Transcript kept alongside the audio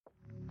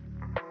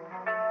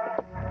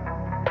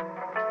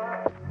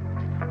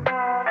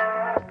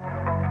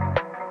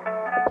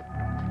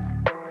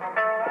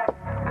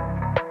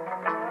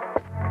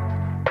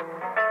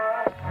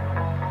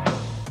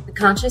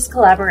Conscious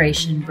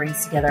Collaboration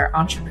brings together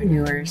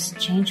entrepreneurs,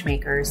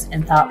 changemakers,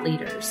 and thought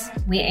leaders.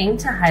 We aim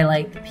to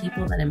highlight the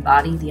people that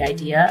embody the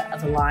idea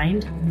of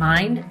aligned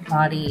mind,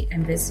 body,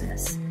 and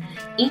business.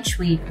 Each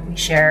week, we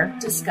share,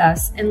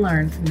 discuss, and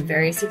learn from the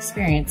various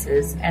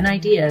experiences and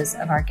ideas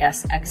of our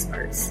guest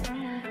experts.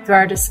 Through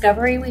our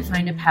discovery, we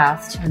find a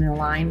path to an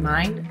aligned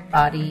mind,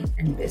 body,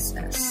 and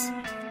business.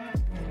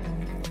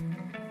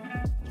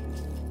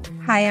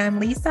 Hi, I'm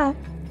Lisa.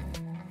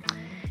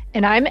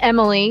 And I'm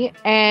Emily,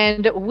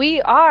 and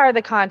we are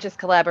the Conscious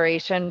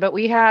Collaboration, but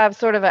we have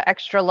sort of an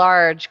extra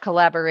large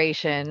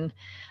collaboration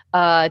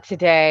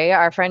today.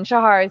 Our friend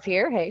Shahar is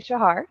here. Hey,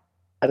 Shahar.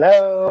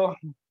 Hello.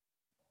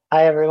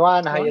 Hi,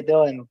 everyone. How you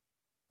doing?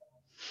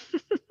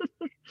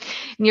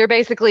 And you're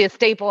basically a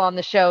staple on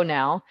the show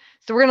now,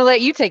 so we're going to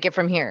let you take it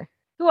from here.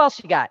 Who else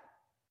you got?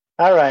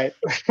 All right.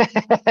 All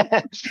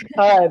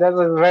right. That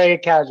was very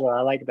casual.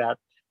 I like that.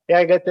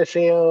 Yeah, good to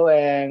see you,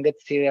 and good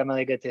to see you,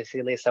 Emily. Good to see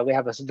you, Lisa. We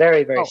have a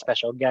very, very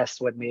special guest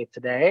with me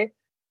today.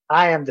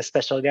 I am the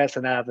special guest,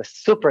 and I have a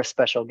super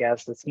special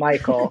guest. It's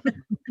Michael.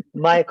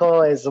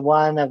 Michael is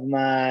one of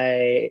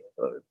my,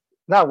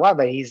 not one,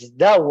 but he's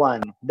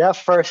the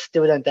first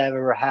student I've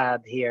ever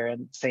had here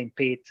in St.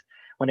 Pete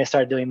when I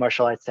started doing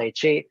martial arts Tai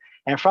Chi.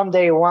 And from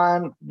day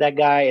one, that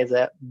guy is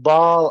a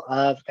ball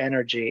of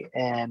energy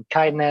and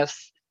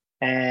kindness,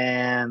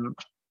 and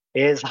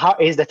he's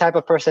the type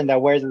of person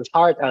that wears his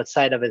heart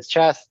outside of his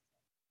chest,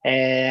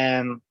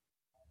 and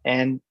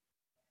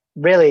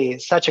really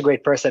such a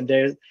great person.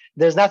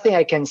 There's nothing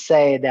I can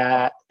say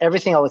that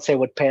everything I would say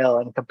would pale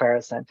in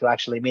comparison to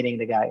actually meeting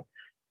the guy.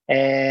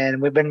 And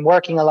we've been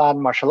working a lot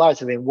in martial arts.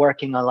 We've been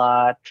working a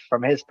lot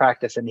from his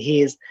practice, and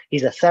he's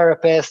a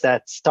therapist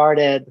that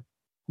started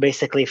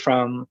basically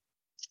from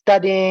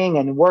studying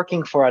and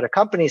working for other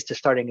companies to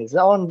starting his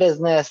own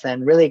business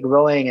and really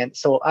growing. And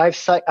so I've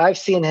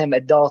seen him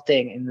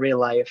adulting in real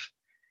life,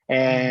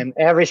 and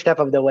every step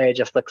of the way it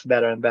just looks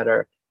better and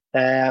better.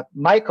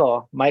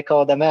 Michael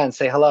the man,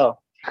 say hello.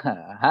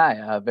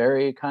 Hi,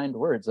 very kind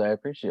words. I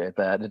appreciate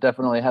that. It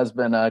definitely has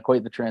been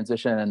quite the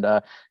transition, and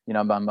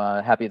I'm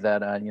happy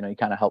that you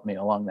kind of helped me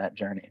along that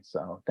journey.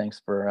 So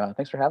thanks for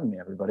having me,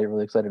 everybody.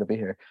 Really excited to be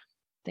here.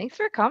 Thanks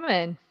for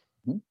coming,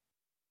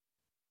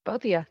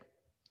 both of you.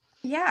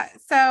 Yeah.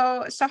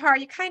 So Shahar,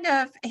 you kind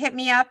of hit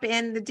me up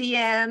in the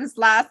DMs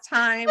last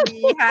time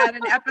we had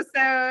an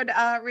episode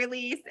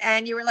release,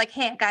 and you were like,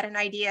 "Hey, I got an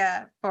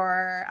idea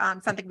for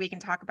something we can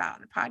talk about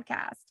on the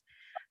podcast."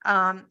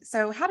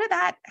 So how did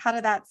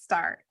that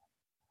start?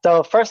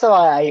 So first of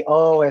all, I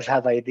always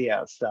have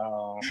ideas.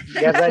 So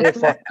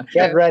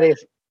get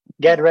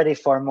ready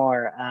for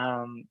more.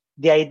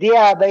 The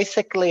idea,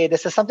 basically,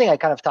 this is something I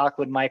kind of talked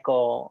with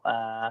Michael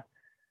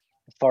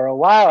for a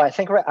while.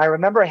 I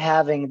remember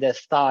having this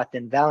thought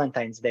in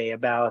Valentine's Day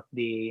about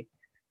the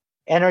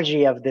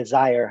energy of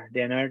desire,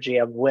 the energy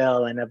of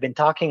will. And I've been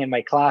talking in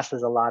my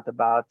classes a lot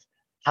about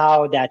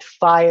how that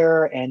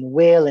fire and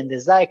will and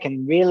desire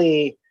can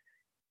really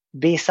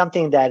be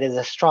something that is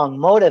a strong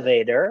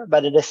motivator,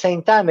 but at the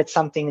same time, it's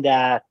something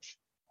that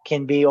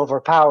can be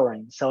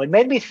overpowering. So it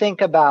made me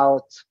think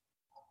about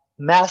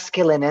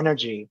masculine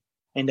energy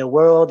in the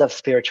world of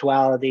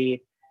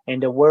spirituality, in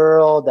the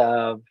world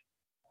of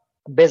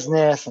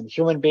business and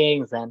human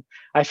beings. And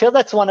I feel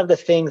that's one of the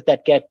things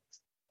that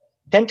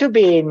tend to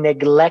be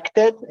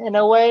neglected in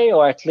a way,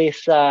 or at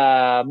least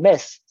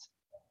missed,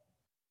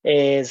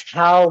 is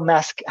how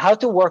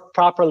to work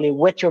properly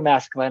with your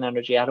masculine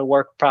energy, how to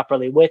work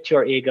properly with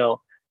your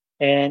ego.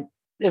 And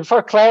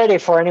for clarity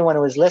for anyone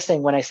who is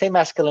listening, when I say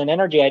masculine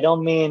energy, I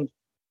don't mean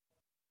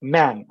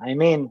men. I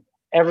mean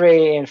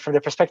from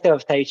the perspective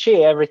of Tai Chi,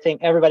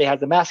 everybody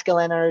has a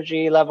masculine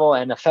energy level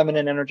and a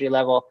feminine energy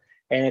level.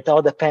 And it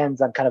all depends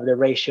on kind of the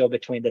ratio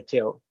between the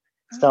two.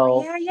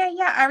 So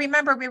yeah. I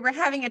remember we were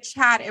having a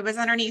chat. It was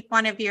underneath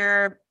one of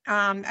your,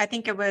 I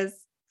think it was,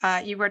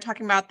 you were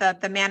talking about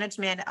the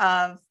management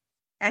of,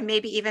 and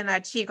maybe even a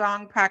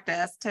Qigong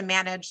practice to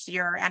manage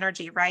your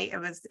energy, right?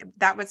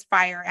 That was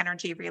fire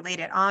energy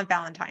related on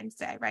Valentine's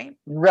Day, right?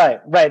 Right.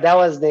 That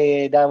was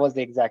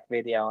the exact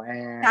video.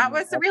 And that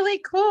was really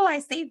cool.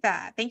 I saved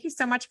that. Thank you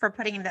so much for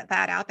putting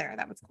that out there.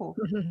 That was cool.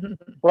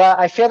 Well,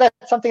 I feel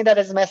that's something that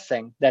is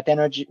missing, that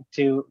energy,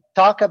 to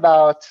talk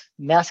about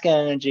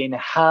masculine energy and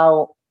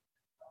how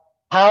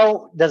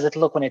does it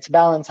look when it's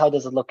balanced? How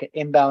does it look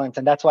imbalanced?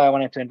 And that's why I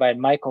wanted to invite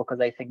Michael,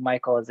 because I think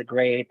Michael is a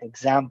great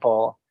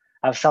example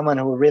of someone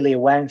who really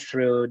went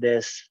through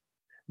this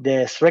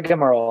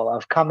rigmarole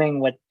of coming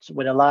with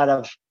a lot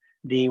of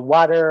the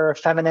water,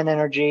 feminine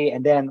energy,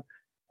 and then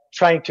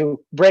trying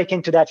to break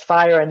into that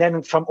fire, and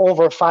then from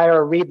over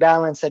fire,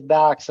 rebalance it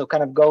back. So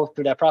kind of go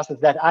through that process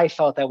that I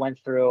felt I went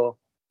through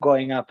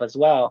growing up as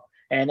well.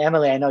 And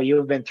Emily, I know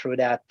you've been through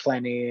that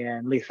plenty,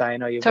 and Lisa, I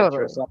know you've been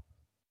through as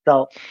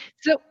well.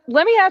 So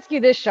let me ask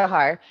you this,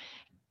 Shahar.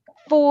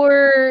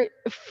 For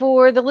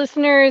the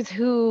listeners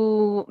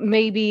who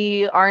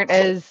maybe aren't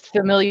as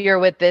familiar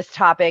with this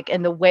topic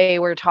and the way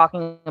we're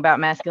talking about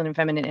masculine and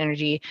feminine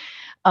energy,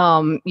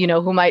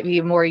 who might be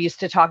more used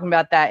to talking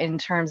about that in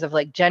terms of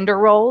like gender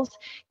roles,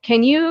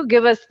 can you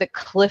give us the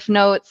cliff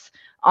notes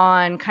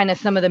on kind of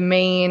some of the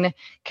main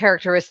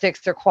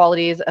characteristics or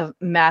qualities of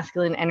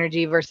masculine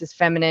energy versus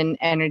feminine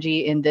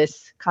energy in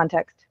this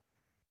context?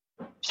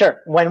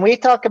 Sure. When we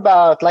talk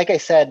about, like I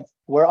said,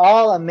 we're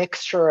all a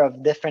mixture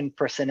of different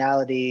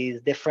personalities,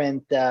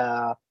 different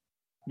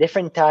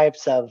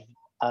types of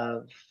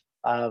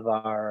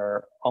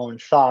our own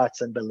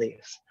thoughts and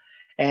beliefs.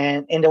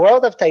 And in the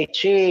world of Tai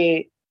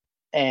Chi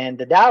and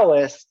the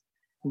Taoists,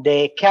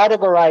 they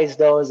categorize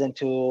those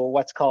into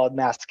what's called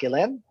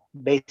masculine,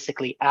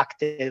 basically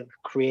active,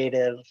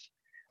 creative,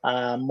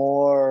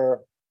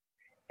 more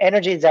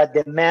energies that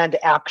demand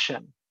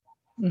action.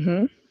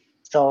 Mm-hmm.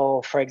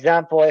 So, for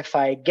example, if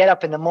I get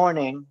up in the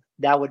morning,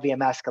 that would be a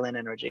masculine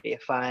energy.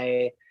 If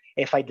I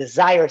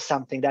desire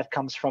something, that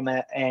comes from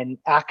an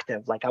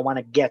active, like I want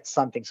to get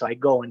something, so I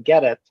go and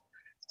get it.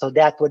 So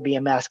that would be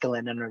a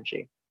masculine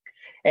energy.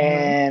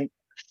 And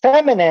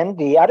feminine,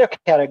 the other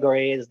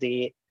category, is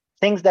the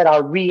things that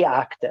are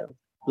reactive,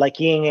 like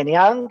yin and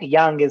yang.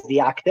 Yang is the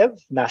active,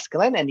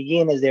 masculine, and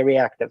yin is the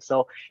reactive.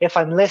 So if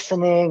I'm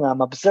listening,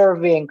 I'm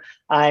observing,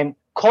 I'm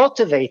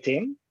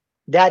cultivating,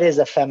 that is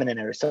a feminine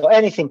energy. So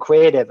anything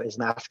creative is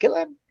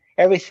masculine.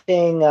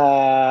 Everything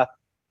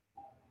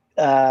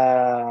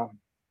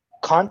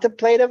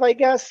contemplative, I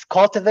guess,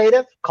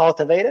 cultivative,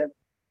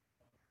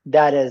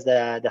 that is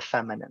the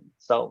feminine.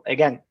 So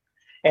again,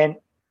 and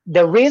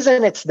the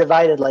reason it's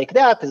divided like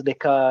that is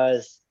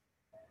because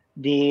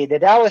the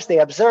Taoists, they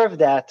observe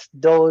that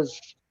those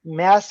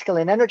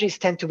masculine energies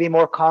tend to be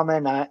more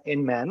common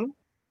in men,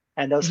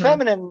 and those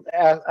feminine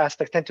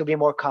aspects tend to be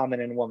more common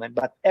in women.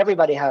 But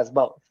everybody has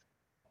both.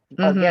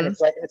 Again,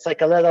 it's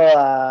like a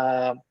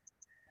little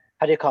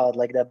how do you call it?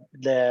 Like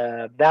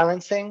the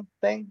balancing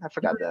thing. I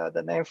forgot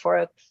the name for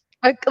it.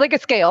 Like a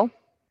scale.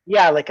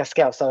 Yeah, like a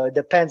scale. So it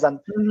depends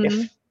on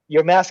if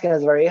your masculine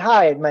is very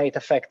high, it might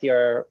affect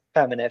your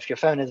feminine. If your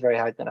feminine is very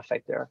high, it can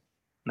affect your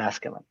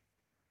masculine.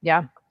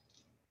 Yeah.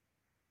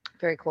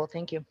 Very cool.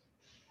 Thank you.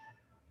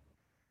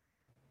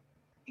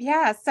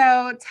 Yeah.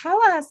 So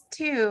tell us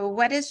too,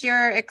 what is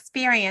your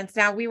experience?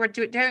 Now we were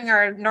doing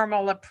our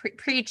normal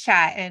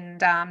pre-chat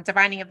and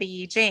divining of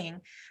the I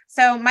Ching.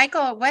 So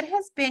Michael, what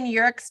has been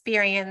your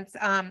experience?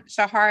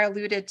 Shahar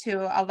alluded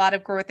to a lot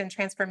of growth and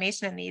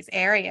transformation in these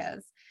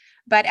areas,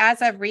 but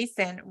as of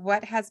recent,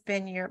 what has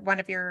been one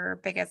of your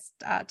biggest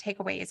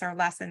takeaways or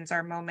lessons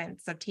or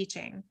moments of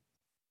teaching?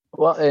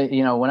 Well,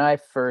 when I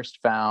first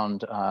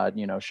found,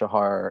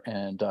 Shahar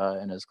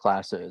and his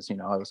classes,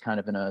 I was kind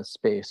of in a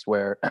space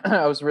where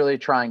I was really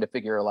trying to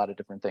figure a lot of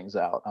different things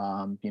out.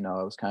 I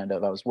was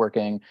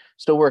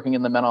still working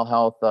in the mental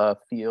health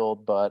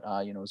field, but,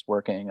 was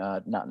working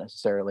not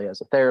necessarily as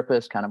a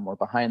therapist, kind of more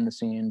behind the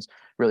scenes.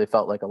 Really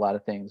felt like a lot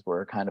of things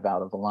were kind of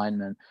out of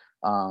alignment.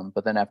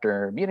 But then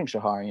after meeting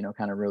Shahar,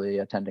 kind of really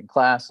attending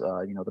class,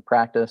 the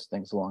practice,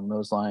 things along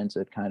those lines,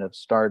 it kind of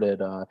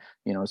started,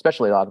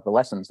 especially a lot of the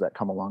lessons that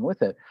come along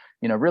with it,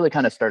 really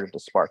kind of started to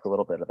spark a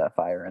little bit of that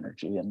fire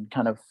energy. And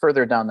kind of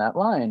further down that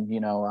line,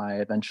 I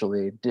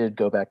eventually did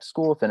go back to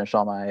school, finish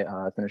all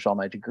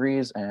my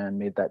degrees, and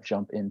made that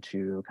jump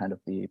into kind of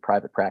the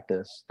private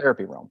practice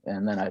therapy realm.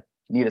 And then I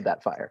needed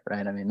that fire,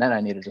 right? I mean, then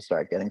I needed to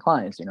start getting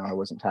clients. I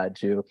wasn't tied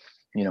to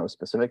a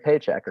specific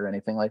paycheck or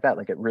anything like that.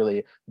 Like, it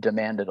really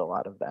demanded a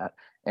lot of that.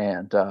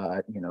 And,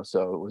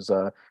 so it was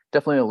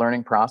definitely a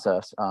learning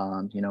process,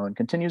 and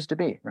continues to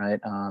be, right?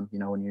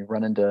 When you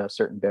run into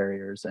certain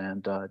barriers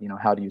and,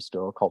 how do you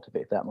still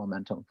cultivate that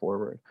momentum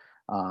forward?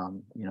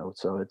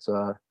 So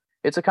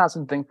it's a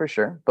constant thing for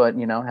sure, but,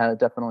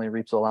 definitely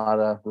reaps a lot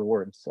of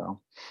rewards. So.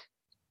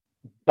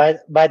 By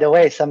the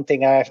way,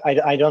 something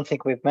I don't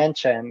think we've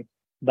mentioned,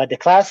 but the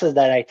classes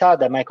that I taught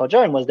that Michael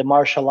joined was the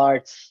martial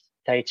arts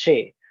Tai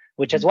Chi,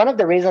 which is one of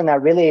the reasons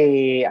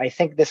I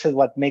think this is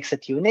what makes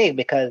it unique,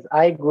 because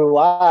I grew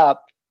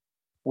up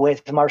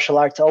with martial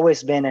arts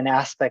always been an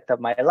aspect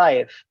of my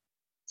life.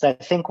 So I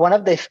think one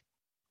of the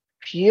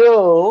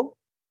few,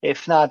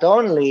 if not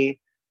only,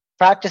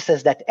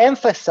 practices that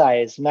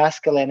emphasize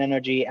masculine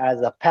energy as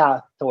a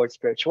path towards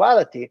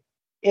spirituality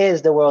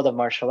is the world of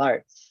martial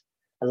arts.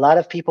 A lot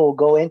of people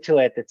go into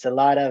it. It's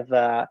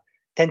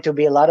tend to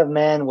be a lot of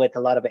men with a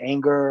lot of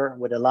anger,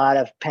 with a lot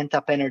of pent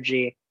up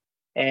energy.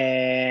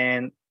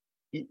 And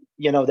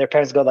their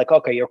parents go like,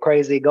 okay, you're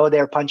crazy, go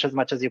there, punch as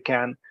much as you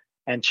can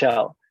and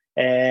chill.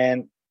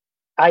 And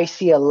I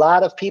see a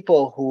lot of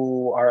people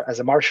who are, as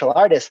a martial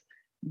artist,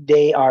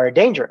 they are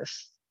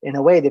dangerous in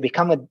a way.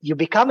 You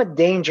become a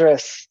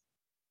dangerous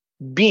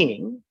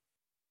being,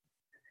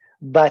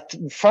 but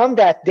from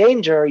that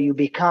danger, you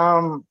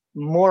become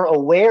more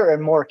aware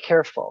and more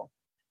careful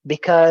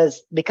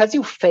because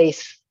you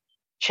face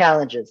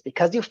challenges,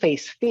 because you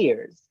face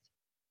fears.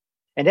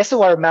 And this is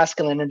where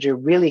masculine energy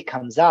really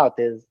comes out,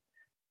 is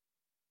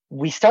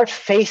we start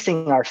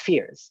facing our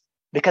fears.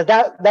 because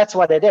that's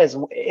what it is.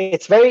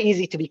 It's very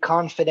easy to be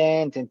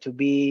confident and to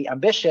be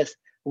ambitious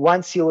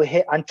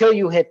until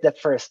you hit the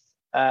first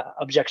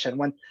objection.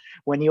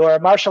 When you are a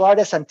martial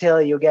artist,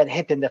 until you get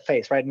hit in the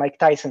face, right? Mike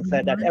Tyson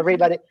said that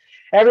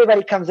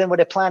everybody comes in with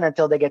a plan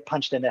until they get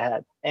punched in the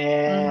head,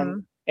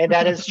 and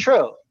that is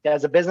true.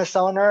 As a business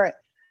owner,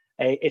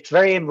 it's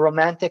very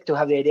romantic to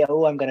have the idea,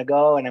 oh, I'm going to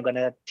go and I'm going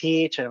to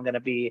teach and I'm going to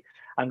be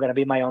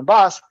my own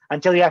boss,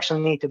 until you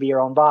actually need to be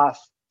your own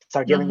boss,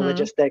 start dealing with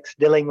logistics,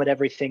 dealing with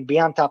everything, be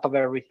on top of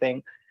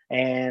everything,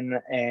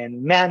 and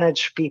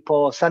manage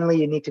people. Suddenly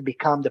you need to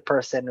become the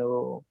person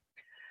who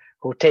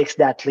takes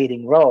that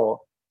leading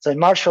role. So in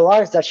martial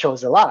arts, that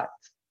shows a lot,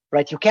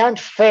 right? You can't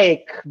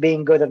fake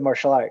being good at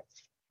martial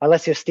arts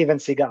unless you're Steven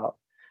Seagal.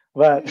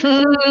 But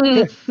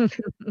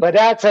but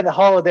that's a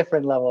whole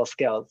different level of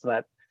skills.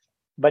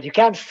 But you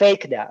can't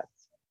fake that,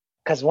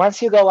 because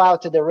once you go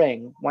out to the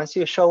ring, once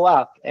you show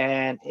up,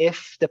 and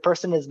if the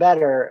person is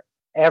better,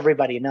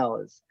 everybody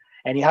knows.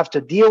 And you have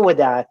to deal with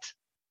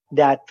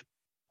that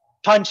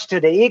punch to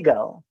the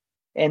ego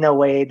in a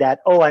way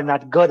that, oh, I'm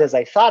not good as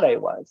I thought I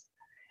was.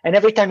 And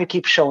every time you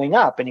keep showing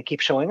up and you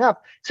keep showing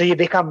up, so you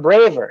become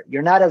braver.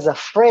 You're not as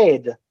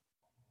afraid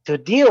to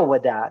deal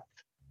with that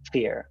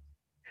fear.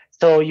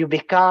 So you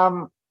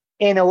become,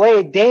 in a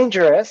way,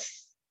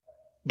 dangerous,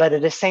 but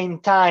at the same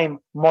time,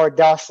 more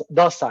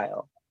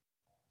docile,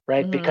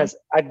 right? Because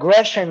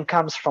aggression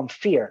comes from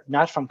fear,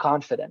 not from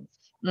confidence.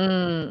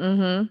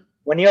 When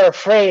you're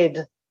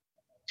afraid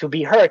to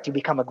be hurt, you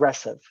become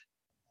aggressive.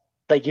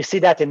 Like you see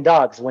that in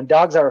dogs. When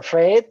dogs are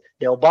afraid,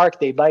 they'll bark,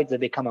 they bite, they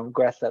become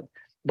aggressive.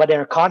 But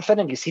they're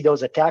confident. You see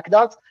those attack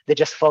dogs, they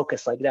just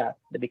focus like that.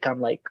 They become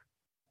like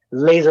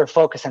laser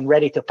focused and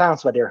ready to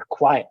pounce, but they're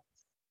quiet.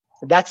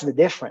 That's the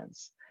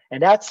difference.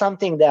 And that's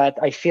something that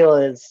I feel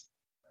is,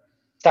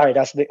 sorry,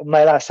 that's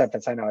my last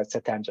sentence. I know it's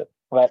a tangent,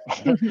 but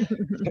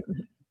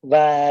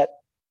but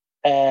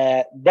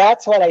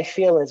that's what I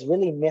feel is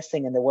really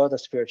missing in the world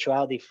of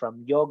spirituality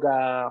from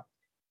yoga,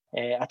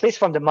 at least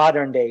from the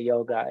modern day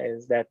yoga,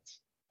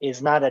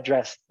 is not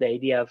addressed. The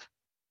idea of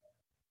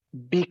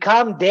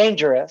become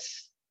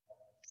dangerous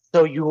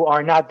so you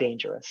are not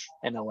dangerous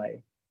in a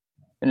way.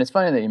 And it's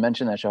funny that you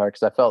mentioned that, Shahar,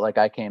 because I felt like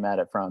I came at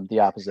it from the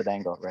opposite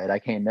angle, right? I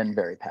came in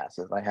very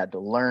passive. I had to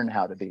learn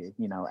how to be,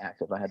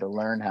 active. I had to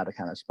learn how to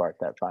kind of spark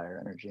that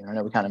fire energy. And I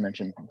know we kind of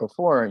mentioned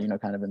before,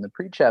 kind of in the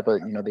pre-chat,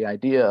 but, the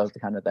idea of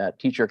kind of that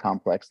teacher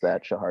complex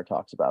that Shahar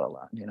talks about a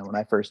lot. When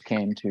I first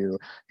came to,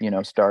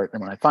 start,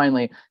 and when I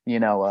finally,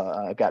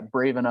 got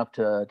brave enough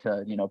to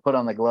put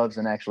on the gloves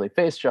and actually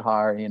face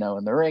Shahar,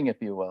 in the ring, if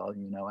you will,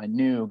 I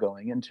knew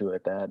going into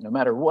it that no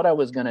matter what I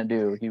was going to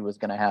do, he was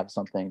going to have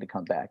something to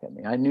come back at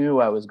me. I knew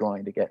I was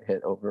going to get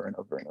hit over and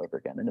over and over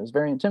again. And it was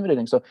very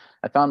intimidating. So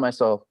I found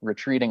myself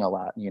retreating a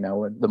lot.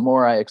 The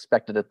more I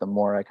expected it, the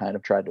more I kind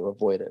of tried to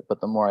avoid it.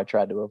 But the more I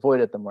tried to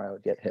avoid it, the more I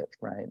would get hit,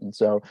 right? And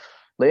so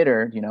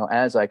later,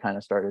 as I kind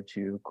of started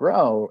to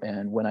grow,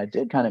 and when I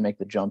did kind of make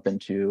the jump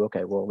into,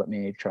 okay, well, let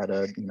me try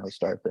to,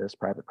 start this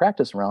private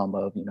practice realm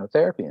of,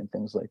 therapy and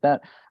things like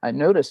that, I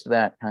noticed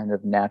that kind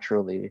of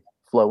naturally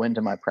flow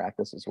into my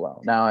practice as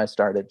well. Now I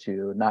started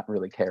to not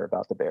really care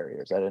about the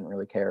barriers. I didn't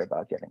really care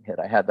about getting hit.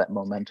 I had that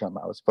momentum.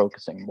 I was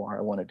focusing more.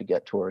 I wanted to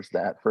get towards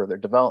that further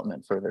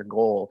development, further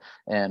goal,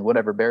 and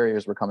whatever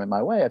barriers were coming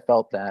my way, I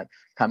felt that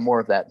kind of more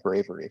of that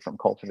bravery from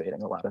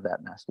cultivating a lot of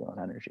that masculine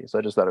energy. So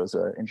I just thought it was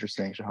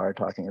interesting, Shahar,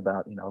 talking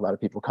about, a lot of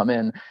people come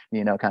in,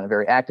 kind of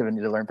very active and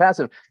need to learn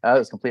passive. It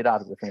was complete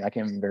opposite for me. I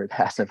came in very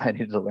passive. I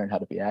needed to learn how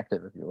to be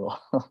active, if you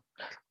will.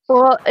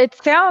 Well, it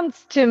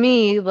sounds to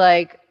me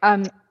like,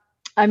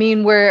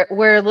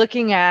 we're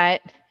looking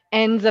at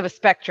ends of a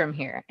spectrum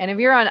here. And if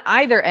you're on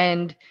either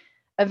end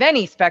of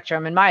any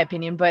spectrum, in my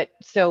opinion, but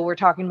so we're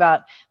talking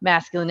about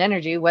masculine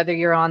energy, whether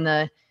you're on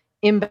the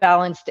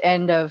imbalanced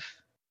end of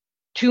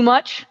too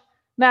much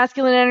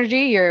masculine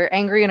energy, you're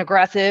angry and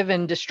aggressive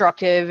and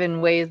destructive in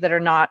ways that are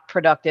not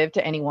productive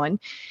to anyone,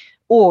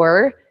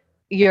 or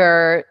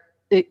you're,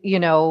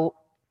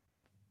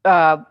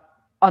 on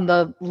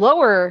the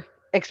lower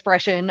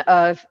expression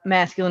of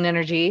masculine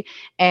energy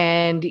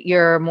and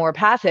you're more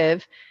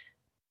passive.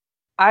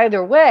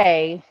 Either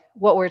way,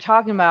 what we're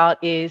talking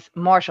about is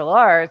martial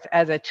arts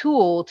as a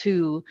tool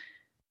to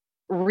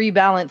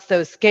rebalance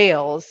those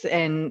scales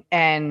and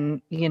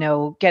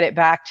get it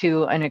back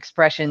to an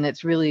expression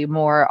that's really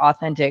more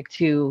authentic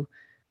to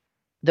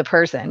the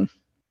person.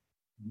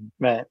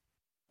 Right.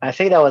 I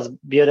think that was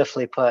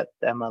beautifully put,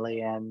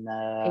 Emily, and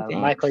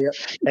Michael.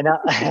 And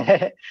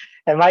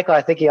Michael,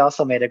 I think he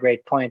also made a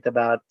great point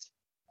about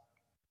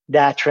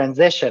that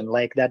transition.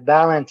 Like that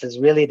balance is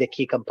really the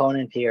key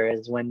component here.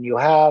 Is when you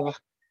have.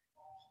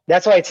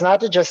 That's why it's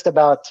not just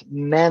about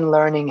men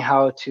learning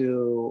how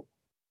to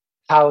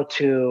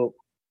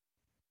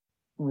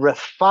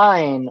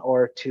refine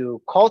or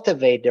to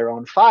cultivate their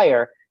own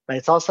fire, but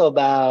it's also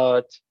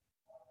about,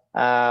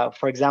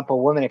 for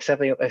example, women,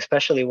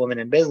 especially women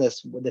in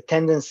business, the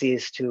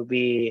tendencies to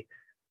be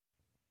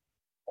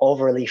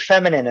overly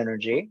feminine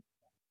energy.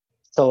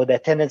 So the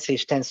tendency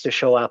tends to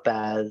show up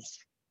as,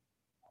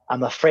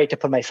 I'm afraid to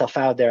put myself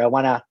out there. I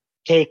want to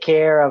take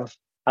care of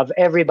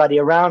everybody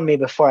around me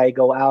before I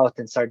go out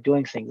and start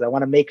doing things. I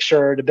want to make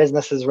sure the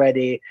business is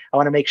ready. I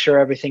want to make sure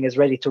everything is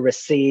ready to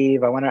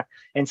receive. I want to,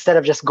 instead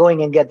of just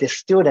going and get the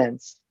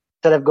students,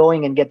 instead of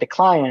going and get the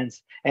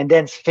clients and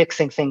then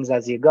fixing things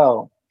as you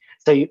go.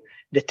 So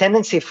the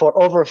tendency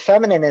for over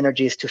feminine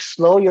energy is to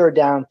slow you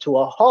down to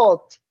a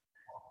halt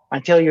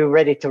until you're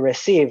ready to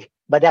receive.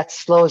 But that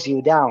slows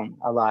you down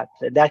a lot.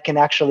 That can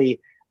actually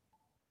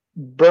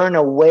burn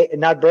away,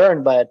 not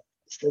burn, but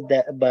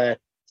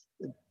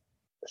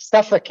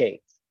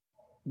suffocate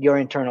your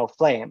internal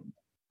flame.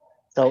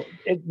 So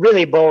it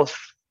really both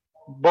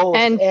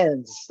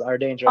ends are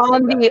dangerous.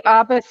 On the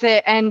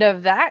opposite end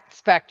of that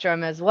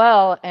spectrum as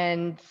well,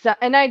 and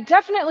I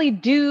definitely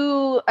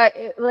do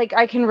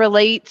I can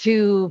relate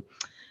to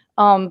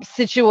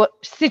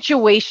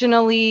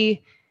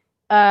situationally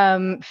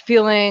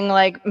feeling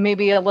like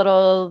maybe a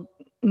little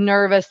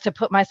nervous to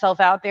put myself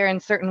out there in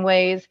certain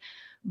ways,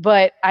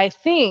 but I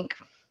think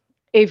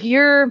if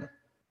you're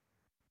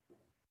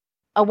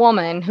a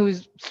woman who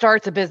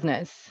starts a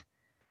business,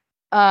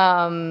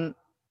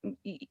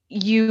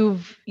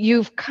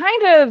 you've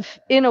kind of,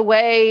 in a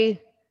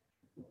way,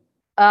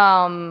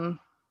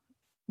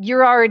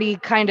 you're already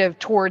kind of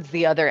towards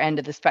the other end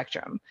of the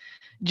spectrum,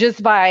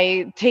 just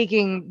by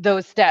taking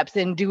those steps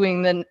and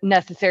doing the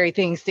necessary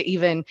things to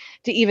even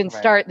right.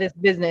 Start this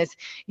business.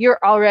 You're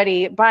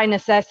already by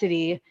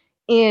necessity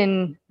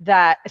in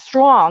that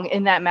strong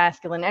in that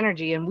masculine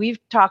energy. And we've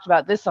talked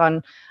about this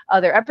on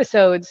other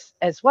episodes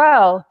as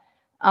well,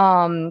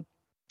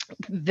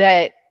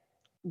 that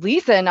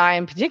Lisa and I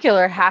in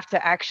particular have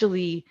to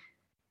actually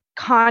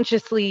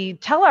consciously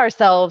tell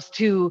ourselves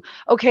to,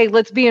 okay,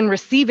 let's be in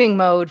receiving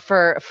mode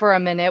for a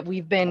minute.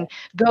 We've been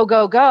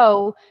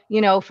go,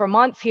 for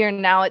months here.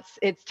 Now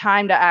it's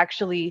time to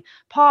actually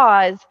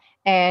pause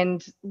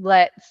and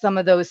let some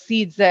of those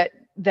seeds that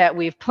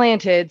we've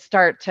planted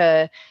start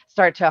to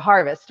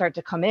harvest, start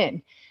to come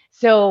in.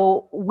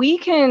 So we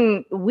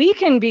can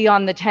be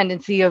on the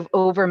tendency of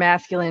over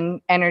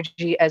masculine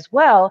energy as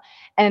well.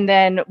 And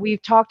then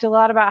we've talked a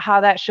lot about how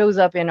that shows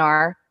up in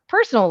our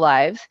personal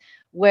lives,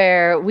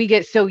 where we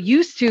get so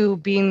used to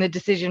being the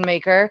decision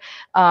maker,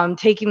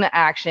 taking the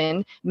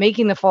action,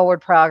 making the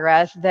forward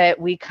progress, that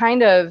we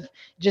kind of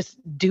just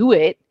do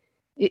it.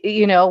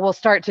 We'll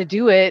start to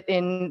do it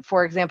in,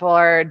 for example,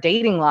 our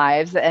dating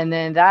lives, and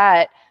then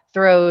that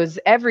throws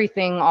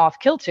everything off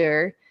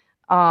kilter,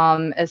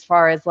 as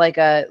far as like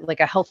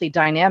a healthy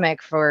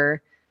dynamic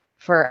for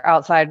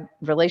outside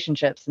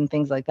relationships and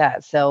things like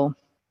that. So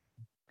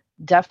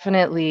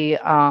definitely,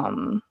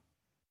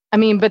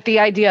 but the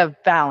idea of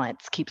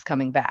balance keeps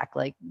coming back.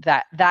 Like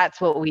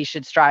that's what we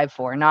should strive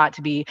for, not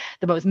to be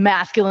the most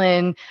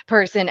masculine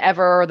person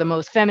ever or the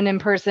most feminine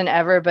person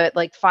ever, but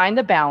like find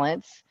the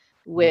balance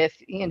with,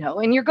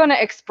 and you're going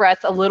to express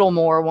a little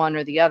more one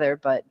or the other,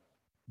 but.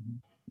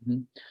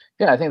 Mm-hmm.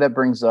 Yeah, I think that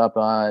brings up,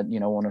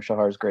 one of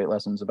Shahar's great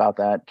lessons about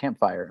that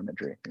campfire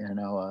imagery.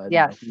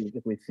 Yes.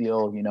 If we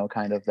feel,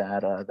 kind of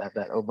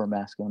that over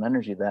masculine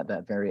energy,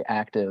 that very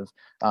active,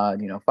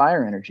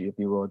 fire energy, if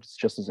you will, it's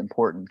just as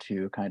important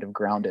to kind of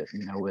ground it,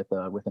 with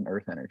an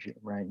earth energy,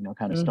 right?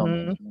 Kind of still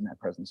maintaining that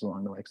presence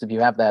along the way. Because if you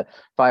have that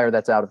fire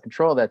that's out of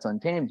control, that's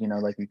untamed,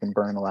 like you can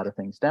burn a lot of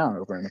things down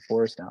over in the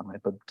forest down,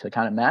 right? But to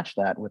kind of match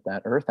that with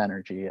that earth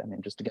energy,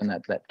 just again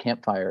that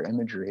campfire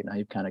imagery, now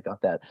you've kind of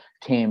got that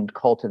tamed,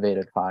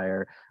 cultivated fire.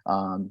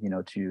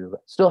 To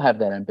still have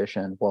that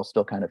ambition while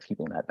still kind of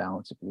keeping that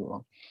balance, if you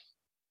will.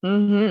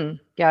 Mm-hmm.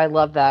 Yeah, I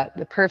love that.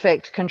 The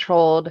perfect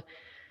controlled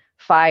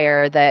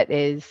fire that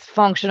is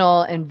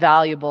functional and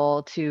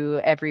valuable to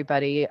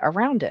everybody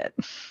around it.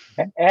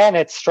 And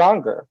it's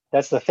stronger.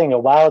 That's the thing. A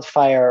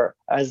wildfire,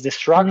 as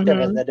destructive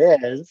as it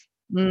is,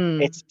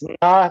 it's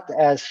not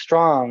as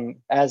strong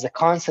as a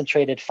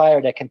concentrated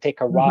fire that can take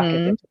a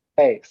rocket into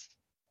space.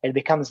 It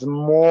becomes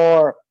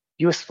more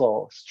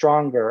useful,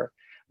 stronger,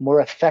 more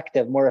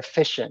effective, more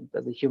efficient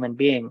as a human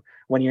being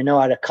when you know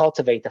how to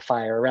cultivate the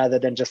fire rather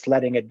than just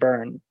letting it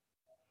burn.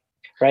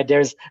 Right?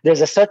 There's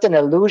a certain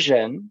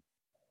illusion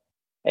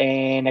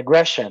and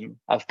aggression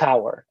of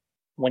power.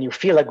 When you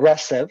feel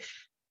aggressive,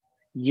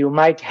 you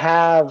might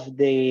have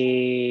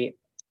the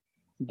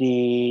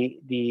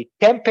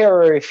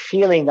temporary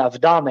feeling of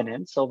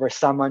dominance over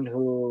someone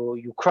who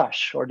you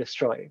crush or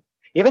destroy.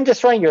 Even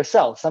destroying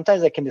yourself.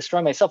 Sometimes I can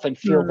destroy myself and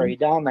feel very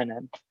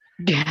dominant.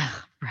 Yeah,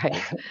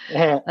 right.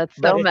 That's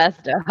so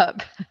messed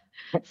up.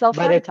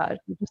 Self-sabotage.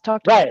 We just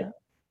talked about that.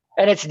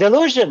 And it's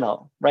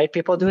delusional, right?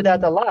 People do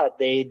that a lot.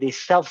 They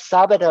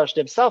self-sabotage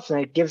themselves, and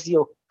it gives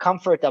you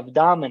comfort of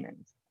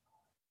dominance.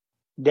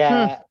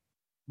 But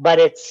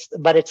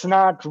it's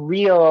not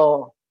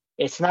real.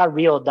 It's not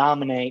real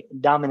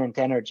dominant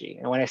energy.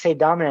 And when I say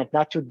dominant,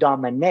 not to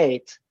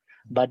dominate,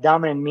 but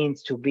dominant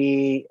means to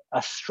be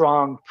a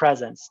strong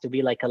presence, to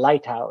be like a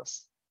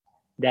lighthouse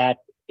that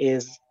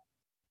is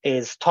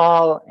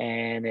tall,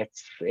 and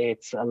it's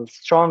a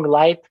strong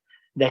light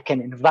that can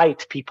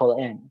invite people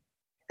in,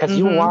 because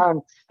you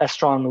want a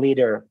strong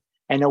leader,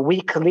 and a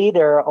weak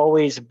leader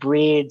always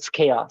breeds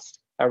chaos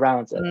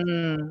around it.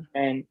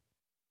 And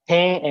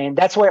pain, and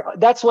that's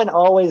when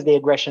always the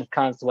aggression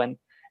comes, when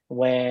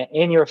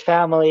in your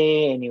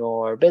family, in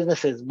your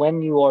businesses,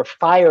 when your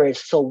fire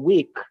is so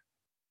weak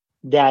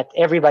that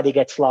everybody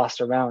gets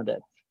lost around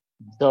it.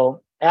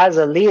 So as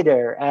a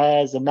leader,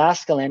 as a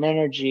masculine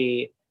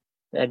energy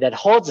that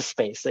holds a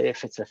space,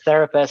 if it's a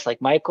therapist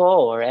like Michael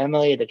or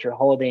Emily, that you're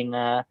holding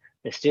the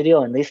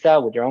studio, and Lisa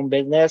with your own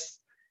business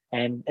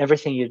and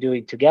everything you're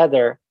doing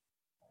together,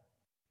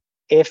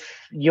 if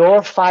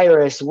your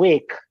fire is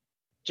weak,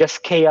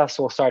 just chaos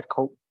will start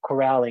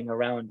corralling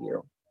around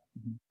you.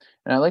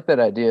 And I like that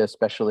idea,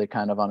 especially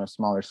kind of on a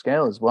smaller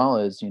scale, as well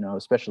as,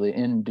 especially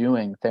in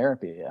doing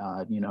therapy.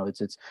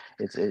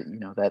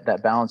 That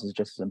balance is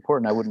just as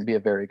important. I wouldn't be a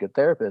very good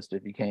therapist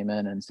if you came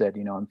in and said,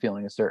 I'm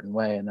feeling a certain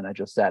way, and then I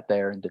just sat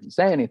there and didn't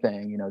say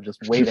anything, just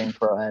waiting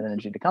for that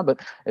energy to come. But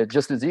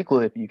just as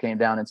equally, if you came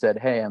down and said,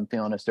 hey, I'm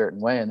feeling a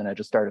certain way, and then I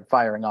just started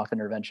firing off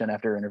intervention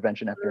after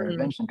intervention after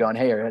intervention, going,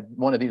 hey,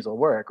 one of these will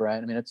work,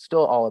 right? I mean, it's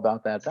still all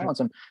about that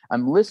balance.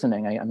 I'm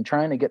listening. I'm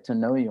trying to get to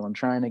know you. I'm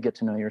trying to get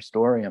to know your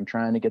story. I'm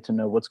trying to get to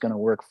know what's going to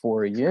work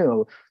for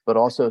you, but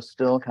also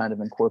still kind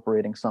of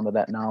incorporating some of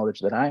that knowledge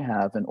that I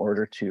have in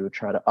order to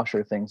try to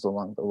usher things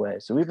along the way.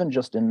 So even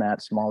just in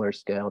that smaller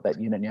scale,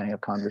 that yin and yang of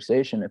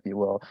conversation, if you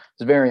will,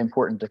 it's very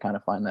important to kind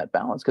of find that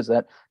balance, because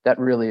that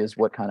really is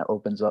what kind of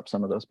opens up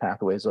some of those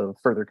pathways of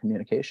further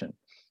communication.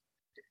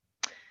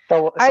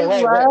 So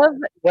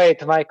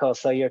wait, Michael.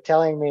 So you're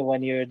telling me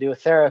when you do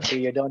therapy,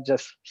 you don't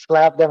just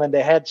slap them in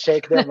the head,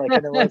 shake them like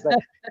in the words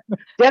like,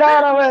 get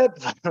out of it,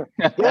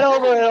 get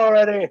over it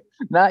already.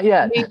 Not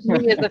yet.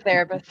 Me as a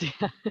therapist.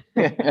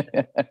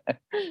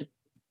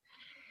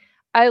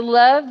 I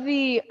love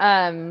the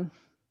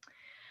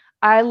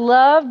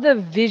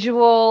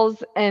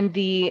visuals and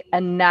the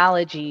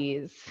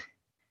analogies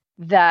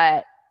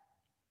that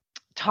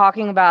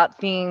talking about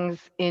things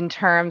in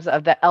terms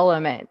of the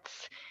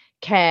elements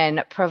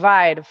can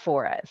provide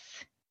for us.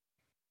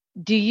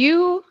 Do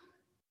you,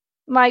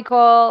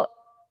 Michael,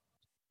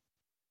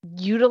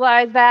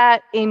 utilize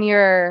that in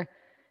your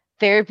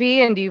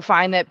therapy, and do you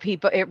find that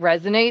it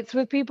resonates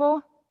with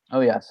people?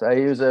 Oh, yes. I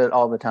use it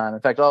all the time. In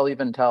fact, I'll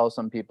even tell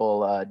some people,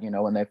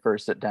 when they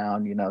first sit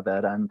down,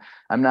 that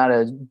I'm not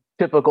a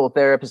typical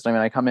therapist. I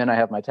mean, I come in, I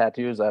have my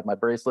tattoos, I have my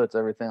bracelets,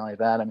 everything like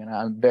that. I mean,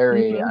 I'm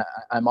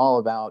I'm all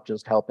about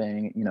just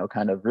helping,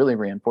 kind of really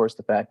reinforce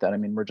the fact that, I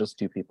mean, we're just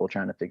two people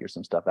trying to figure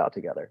some stuff out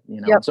together,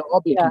 And so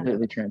I'll be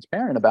completely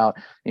transparent about,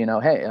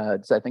 hey, I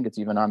think it's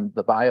even on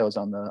the bios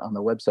on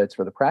the websites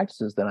for the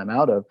practices that I'm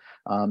out of.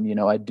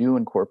 I do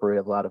incorporate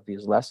a lot of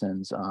these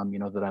lessons,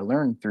 that I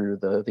learned through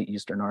the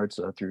Eastern arts,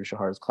 through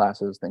Shahar's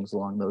classes, things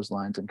along those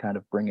lines, and kind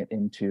of bring it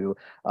into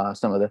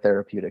some of the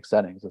therapeutic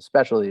settings,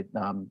 especially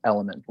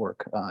element work.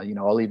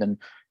 I'll even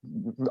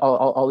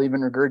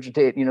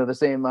regurgitate,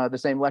 the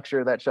same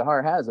lecture that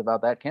Shahar has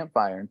about that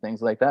campfire and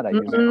things like that. I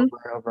use it over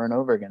and over and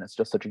over again. It's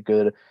just such a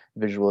good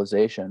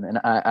visualization. And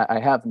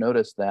I have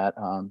noticed that,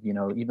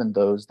 even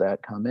those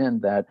that come in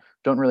that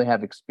don't really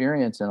have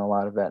experience in a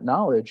lot of that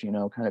knowledge,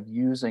 kind of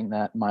using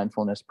that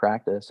mindfulness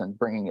practice and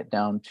bringing it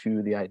down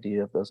to the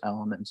idea of those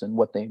elements and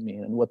what they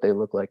mean and what they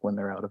look like when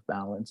they're out of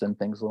balance and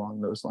things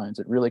along those lines.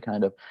 It really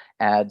kind of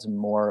adds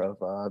more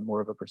of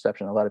a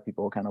perception. A lot of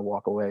people kind of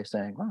walk away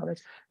saying, wow,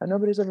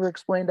 nobody's ever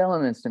explained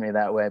elements to me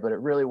that way, but it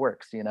really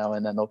works,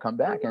 and then they'll come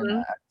back. And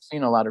I've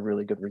seen a lot of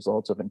really good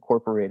results of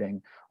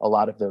incorporating a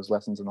lot of those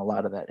lessons and a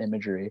lot of that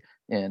imagery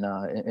in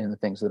the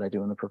things that I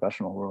do in the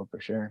professional world,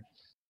 for sure.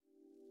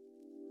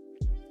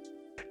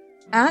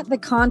 At the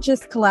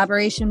Conscious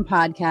Collaboration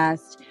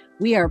Podcast,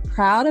 we are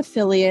proud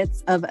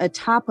affiliates of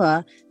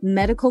Atapa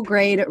medical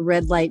grade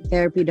red light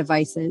therapy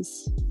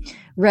devices.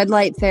 Red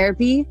light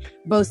therapy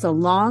boasts a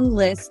long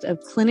list of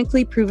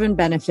clinically proven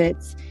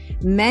benefits,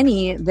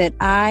 many that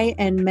I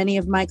and many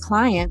of my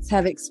clients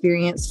have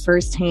experienced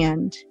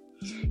firsthand.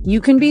 You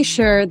can be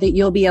sure that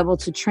you'll be able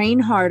to train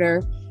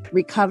harder,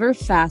 recover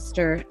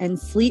faster, and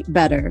sleep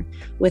better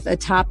with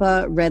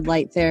Atapa red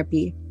light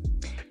therapy.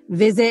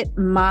 Visit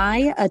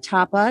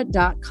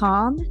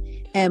myatapa.com,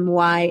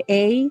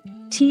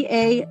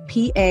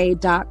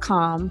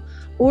 myatapa.com,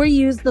 or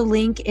use the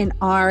link in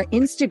our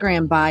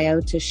Instagram bio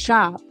to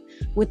shop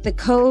with the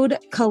code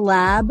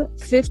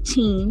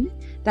COLLAB15,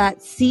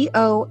 that's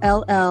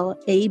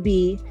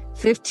COLLAB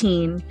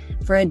 15,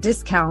 for a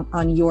discount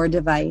on your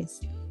device.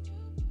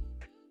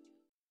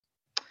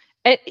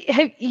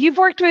 You've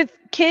worked with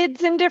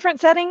kids in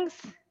different settings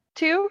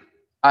too?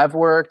 I've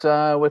worked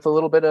with a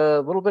little bit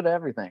of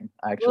everything,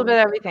 actually. A little bit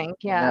of everything,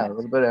 yeah. A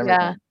little bit of everything.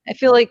 Yeah, I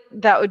feel like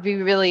that would be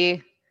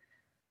really,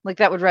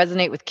 that would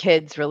resonate with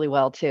kids really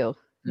well too.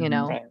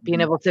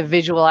 Being able to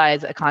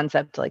visualize a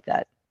concept like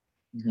that.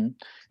 Mm-hmm.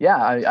 Yeah,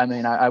 I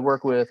mean, I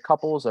work with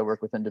couples, I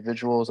work with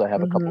individuals, I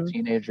have a couple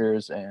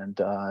teenagers, and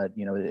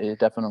it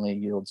definitely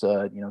yields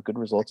good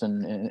results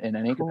in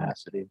any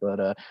capacity.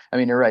 But I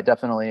mean, you're right,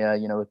 definitely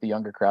with the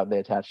younger crowd, they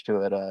attach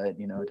to it, attach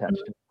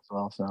to it as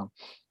well. So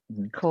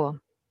cool.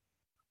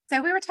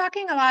 So we were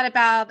talking a lot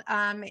about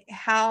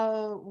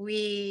how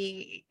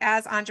we,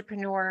 as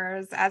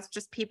entrepreneurs, as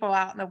just people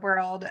out in the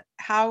world,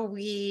 how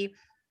we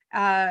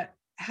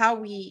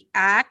we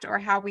act or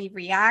how we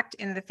react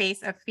in the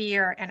face of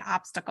fear and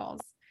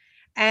obstacles.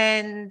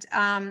 And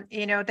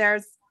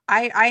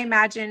I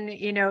imagine,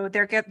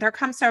 there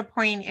comes to a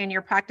point in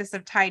your practice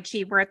of Tai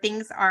Chi where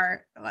things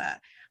are,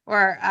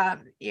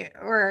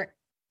 or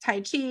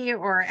Tai Chi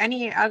or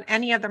any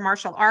of the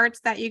martial arts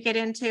that you get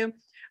into,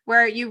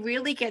 where you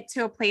really get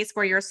to a place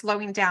where you're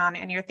slowing down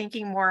and you're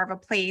thinking more of a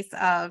place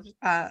of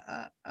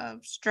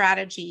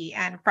strategy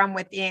and from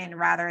within,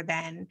 rather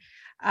than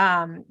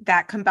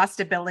that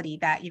combustibility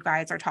that you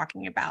guys are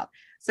talking about.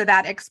 So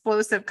that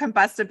explosive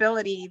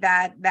combustibility,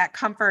 that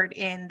comfort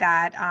in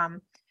that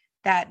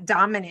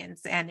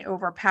dominance and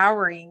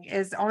overpowering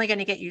is only going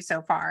to get you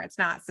so far. It's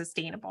not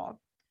sustainable.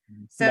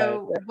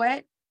 So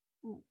what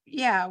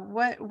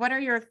are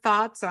your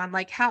thoughts on,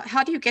 like,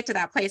 how do you get to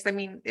that place? I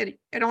mean, it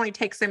only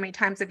takes so many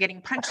times of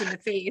getting punched in the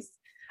face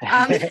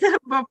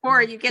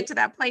before you get to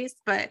that place,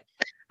 but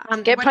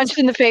get punched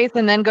in the face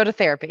and then go to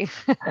therapy.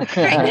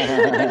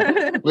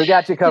 We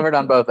got you covered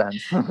on both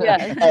ends.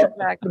 Yes,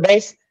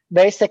 exactly.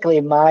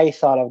 Basically, my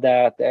thought of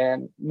that,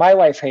 and my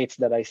wife hates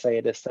that I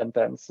say this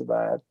sentence,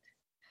 but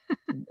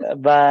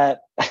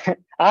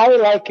I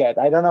like it.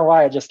 I don't know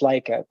why, I just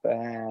like it.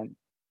 And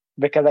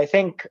because I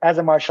think as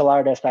a martial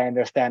artist, I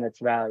understand its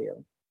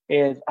value.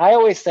 I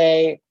always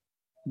say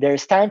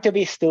there's time to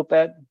be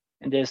stupid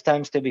and there's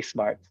times to be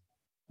smart.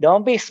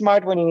 Don't be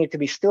smart when you need to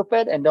be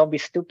stupid, and don't be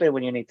stupid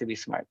when you need to be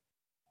smart.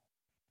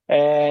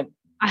 And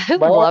I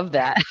love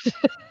that.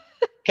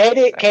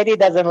 Katie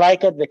doesn't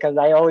like it because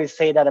I always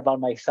say that about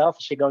myself.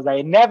 She goes,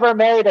 "I never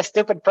married a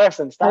stupid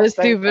person." Stop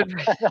saying stupid.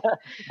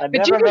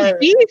 But you can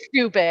be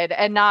stupid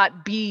and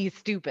not be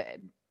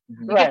stupid.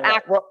 You can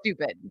act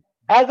stupid.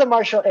 As a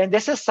martial, and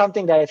this is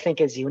something that I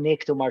think is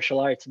unique to martial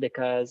arts,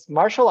 because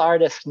martial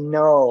artists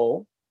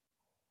know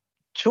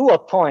to a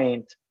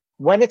point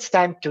when it's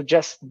time to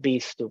just be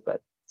stupid.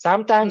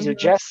 Sometimes you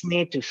just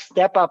need to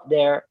step up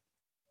there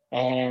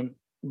and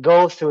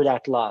go through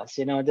that loss.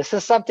 This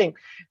is something,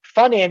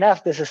 funny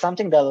enough, this is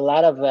something that a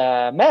lot of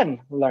men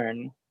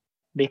learn,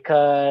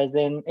 because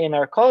in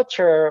our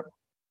culture,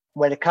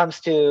 when it comes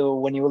to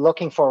when you're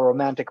looking for a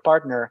romantic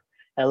partner,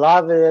 a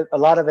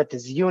lot of it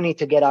is you need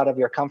to get out of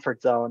your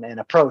comfort zone and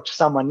approach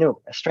someone new,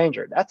 a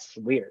stranger. That's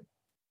weird.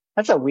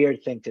 That's a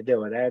weird thing to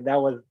do.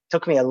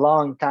 Took me a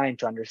long time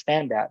to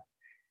understand that.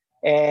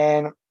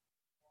 And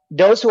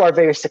those who are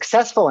very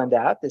successful in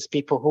that is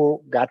people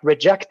who got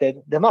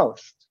rejected the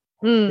most.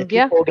 The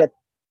people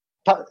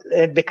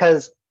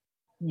because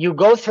you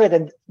go through it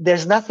and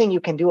there's nothing you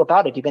can do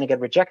about it. You're going to get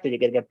rejected. You're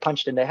going to get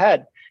punched in the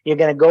head. You're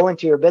going to go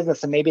into your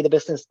business and maybe the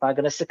business is not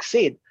going to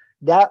succeed.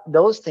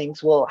 Those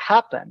things will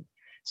happen.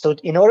 So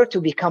in order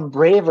to become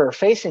braver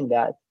facing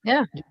that,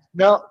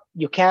 no,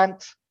 you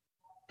can't.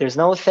 There's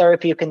no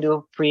therapy you can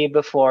do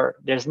before.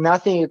 There's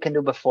nothing you can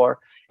do before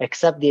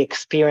except the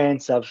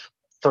experience of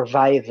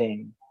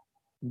surviving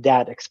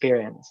that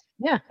experience.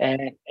 Yeah.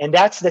 And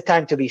that's the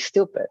time to be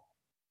stupid.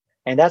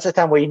 And that's the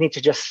time where you need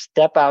to just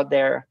step out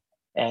there.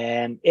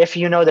 And if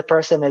the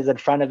person is in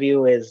front of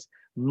you is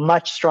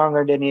much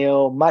stronger than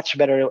you, much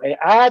better.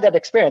 I had that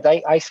experience.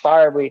 I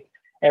spar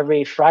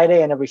every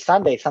Friday and every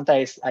Sunday.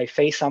 Sometimes I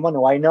face someone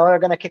who I know are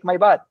going to kick my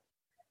butt,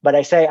 but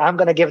I say, I'm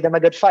going to give them a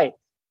good fight.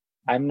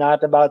 I'm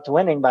not about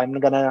winning, but I'm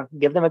going to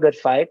give them a good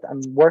fight.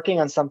 I'm working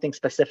on something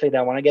specific that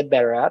I want to get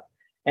better at.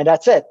 And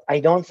that's it. I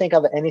don't think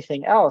of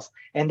anything else.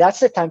 And that's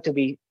the time to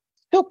be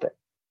stupid,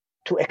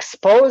 to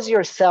expose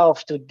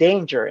yourself to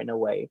danger in a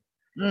way.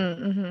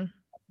 Mm-hmm.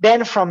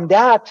 Then from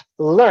that,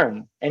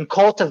 learn and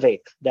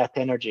cultivate that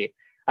energy.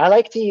 I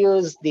like to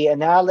use the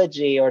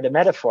analogy or the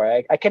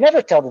metaphor. I can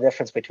never tell the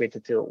difference between the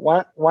two.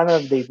 One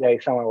of these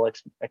days, someone will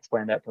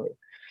explain that to me.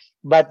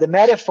 But the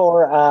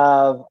metaphor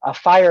of a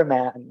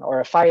fireman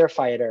or a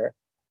firefighter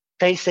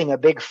facing a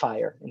big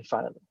fire in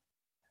front of them.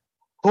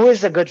 Who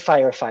is a good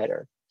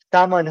firefighter?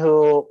 Someone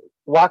who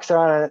walks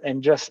around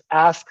and just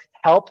asks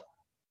help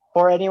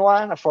for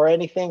anyone, for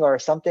anything or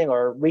something,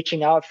 or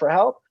reaching out for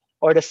help?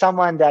 Or to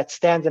someone that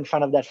stands in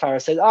front of that fire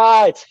and says,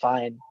 it's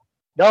fine.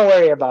 Don't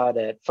worry about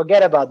it.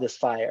 Forget about this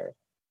fire.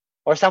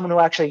 Or someone who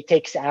actually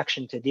takes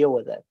action to deal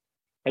with it.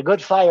 A good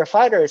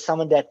firefighter is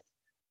someone that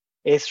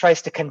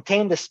tries to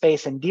contain the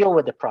space and deal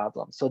with the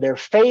problem. So they're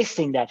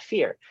facing that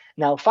fear.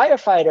 Now,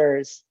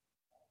 firefighters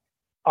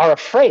are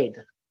afraid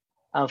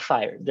of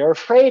fire. They're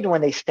afraid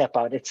when they step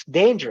out. It's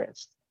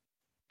dangerous,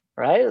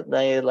 right?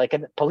 Like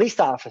a police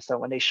officer,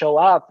 when they show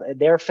up,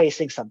 they're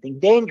facing something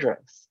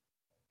dangerous.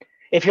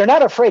 If you're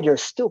not afraid, you're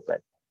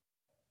stupid.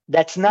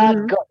 That's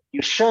not good.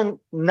 You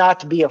shouldn't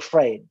not be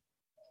afraid.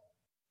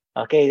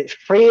 Okay,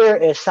 fear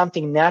is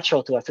something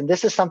natural to us. And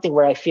this is something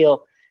where I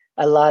feel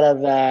a lot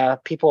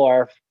of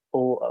people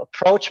who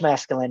approach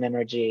masculine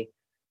energy,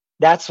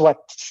 that's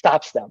what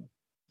stops them.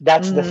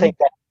 That's the thing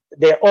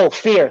that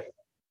fear.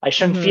 I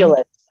shouldn't feel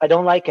it. I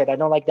don't like it. I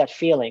don't like that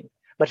feeling.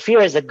 But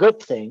fear is a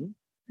good thing.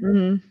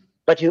 Mm-hmm.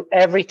 But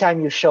every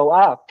time you show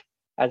up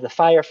as a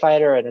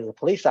firefighter and as a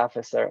police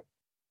officer,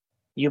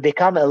 you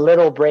become a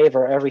little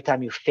braver every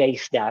time you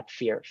face that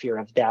fear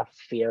of death,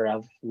 fear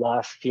of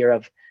loss, fear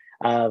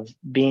of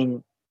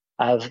being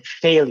of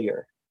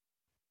failure.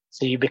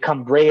 So you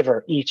become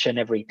braver each and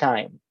every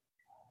time.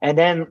 And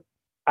then,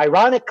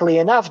 ironically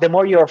enough, the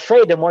more you're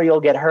afraid, the more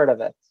you'll get hurt of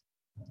it.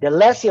 The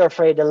less you're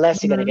afraid, the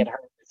less you're going to get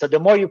hurt. So the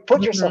more you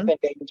put yourself in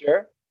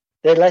danger,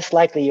 the less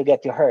likely you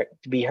get to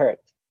be hurt.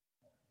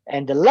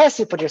 And the less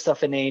you put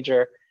yourself in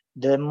danger,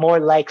 the more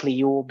likely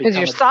you will become. Because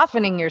you're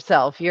softening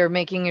yourself. You're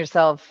making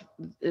yourself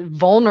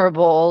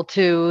vulnerable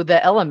to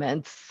the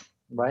elements.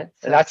 Right.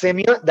 So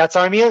that's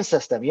our immune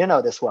system. You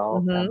know this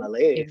well,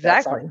 Emily.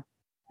 Exactly.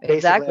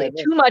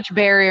 Too much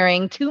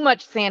barriering, too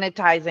much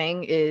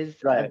sanitizing is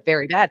a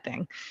very bad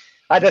thing.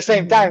 At the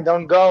same time,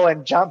 don't go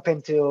and jump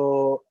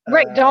into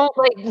don't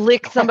like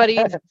lick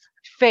somebody's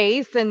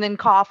face and then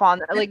cough on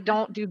that. Like,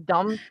 don't do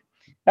dumb.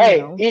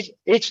 Hey,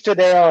 each to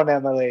their own,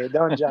 Emily.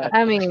 Don't judge.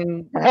 I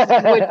mean,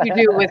 what you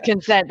do with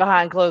consent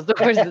behind closed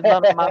doors is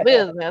none of my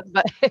business.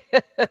 But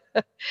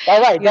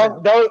all right,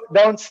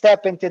 don't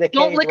step into the cage.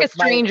 Don't lick a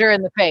stranger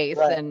in the face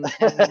and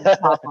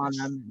cough on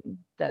them.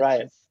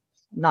 That's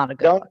not a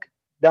good look.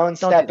 Don't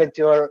step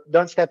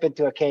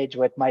into a cage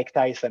with Mike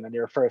Tyson in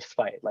your first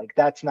fight. Like,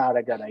 that's not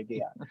a good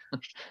idea.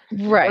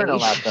 Right.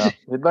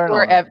 We'd learn a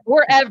lot.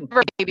 Or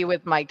ever maybe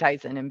with Mike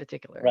Tyson in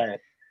particular. Right.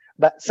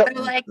 But so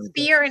like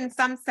fear in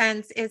some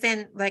sense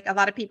isn't like a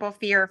lot of people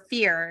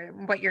fear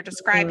what you're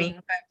describing,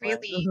 but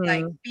really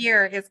like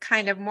fear is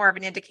kind of more of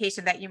an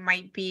indication that you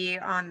might be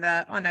on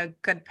a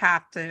good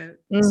path to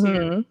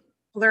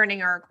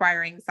learning or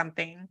acquiring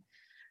something.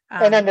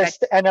 And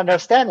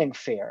understanding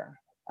fear.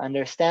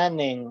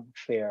 Understanding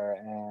fear,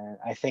 and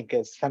I think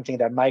is something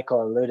that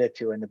Michael alluded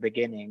to in the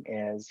beginning,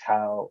 is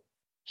how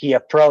he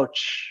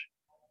approached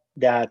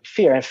that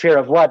fear. And fear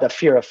of what? A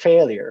fear of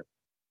failure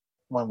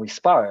when we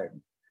sparred.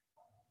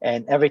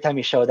 And every time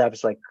he showed up,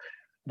 it's like,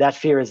 that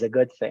fear is a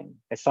good thing.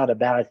 It's not a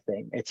bad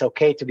thing. It's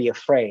okay to be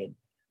afraid,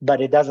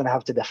 but it doesn't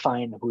have to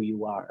define who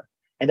you are.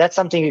 And that's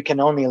something you can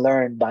only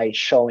learn by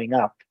showing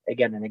up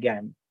again and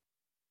again.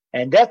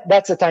 And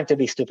that's the time to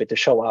be stupid, to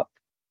show up.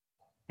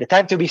 The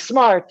time to be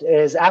smart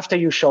is after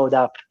you showed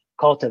up.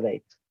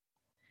 Cultivate.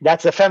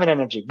 That's the feminine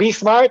energy. Be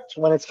smart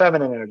when it's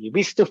feminine energy.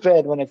 Be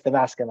stupid when it's the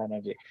masculine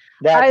energy.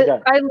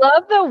 I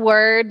love the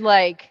word,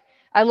 like,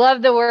 I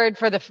love the word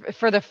for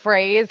the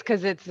phrase,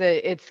 because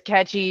it's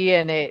catchy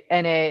and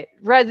it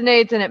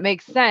resonates and it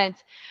makes sense.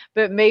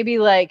 But maybe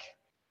maybe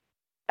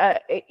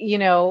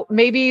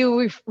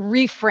you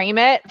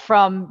reframe it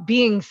from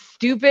being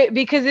stupid,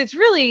 because it's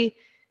really,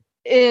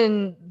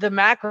 in the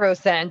macro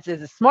sense,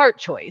 is a smart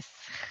choice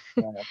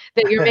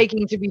that you're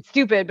making to be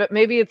stupid. But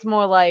maybe it's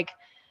more like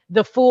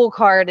the Fool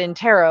card in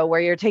tarot,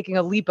 where you're taking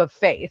a leap of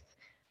faith,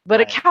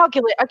 but a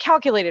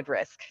calculated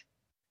risk.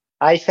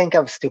 I think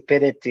of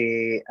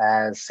stupidity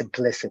as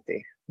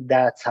simplicity.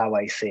 That's how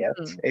I see it.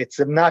 It's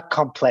not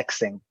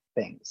complexing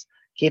things,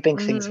 keeping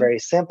things very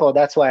simple.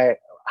 That's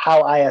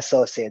how I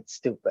associate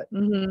stupid.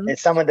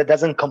 It's someone that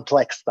doesn't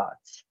complex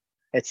thoughts.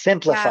 It's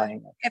simplifying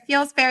it. It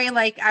feels very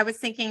like, I was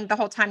thinking the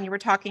whole time you were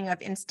talking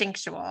of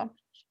instinctual.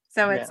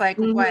 So it's like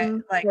what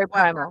we're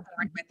born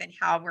with and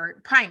how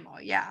we're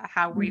primal. Yeah.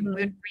 How we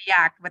would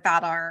react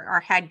without our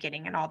head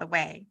getting in all the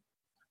way.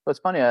 Well, it's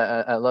funny.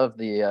 I love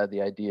the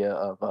idea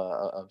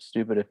of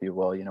stupid, if you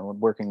will. When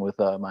working with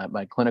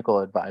my clinical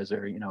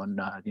advisor, and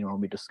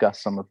when we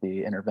discuss some of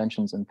the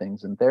interventions and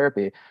things in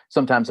therapy,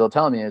 sometimes he'll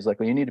tell me, is like,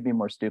 well, you need to be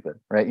more stupid,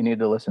 right? You need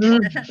to listen more.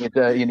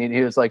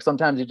 He was like,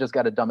 sometimes you just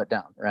got to dumb it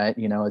down, right?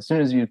 As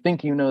soon as you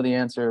think you know the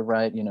answer,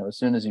 right? As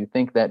soon as you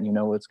think that you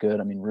know what's good,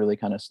 I mean, really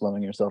kind of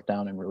slowing yourself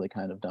down and really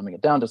kind of dumbing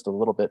it down just a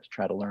little bit to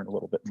try to learn a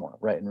little bit more,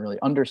 right? And really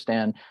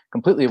understand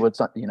completely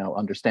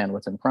understand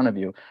what's in front of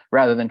you,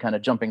 rather than kind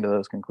of jumping to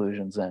those conclusions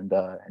and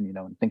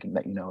thinking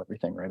that you know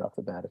everything right off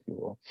the bat, if you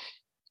will.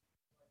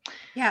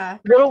 Yeah.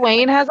 Lil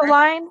Wayne has a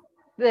line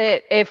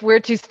that if we're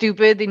too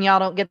stupid, then y'all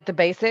don't get the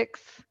basics.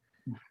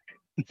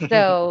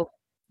 So,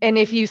 and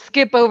if you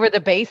skip over the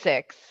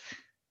basics,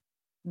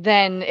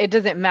 then it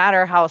doesn't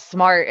matter how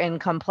smart and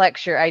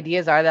complex your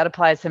ideas are. That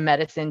applies to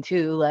medicine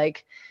too.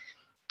 Like,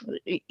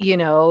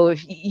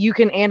 if you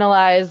can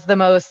analyze the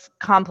most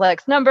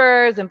complex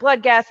numbers and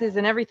blood gases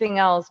and everything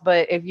else,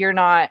 but if you're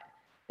not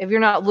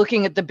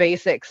looking at the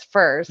basics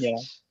first,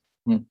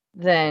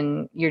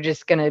 then you're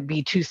just going to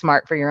be too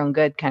smart for your own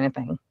good, kind of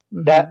thing.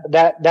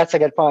 That's a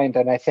good point.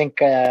 And I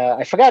think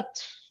I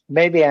forgot,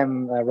 maybe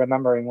I'm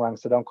remembering wrong,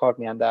 so don't quote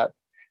me on that.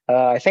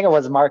 I think it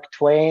was Mark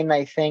Twain,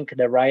 I think,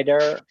 the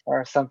writer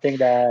or something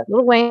that...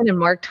 Lil Wayne and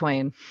Mark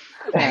Twain.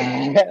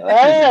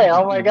 Hey,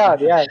 oh my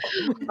God, yes.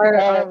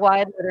 Our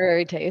wide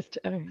literary taste.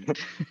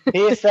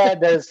 He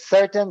said there's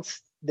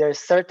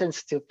certain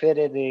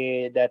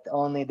stupidity that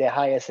only the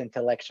highest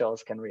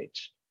intellectuals can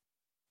reach.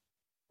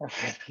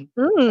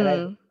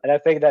 And I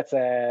think that's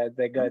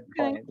the good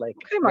point. Like,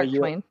 Mark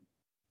Twain.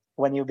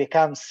 When you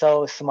become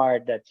so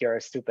smart that you're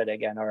stupid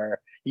again,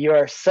 or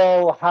you're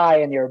so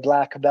high in your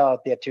black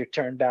belt that you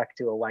turn back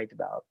to a white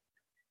belt.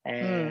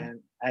 And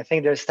I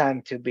think there's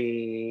time to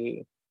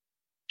be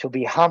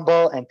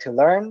humble and to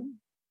learn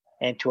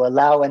and to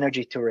allow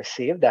energy to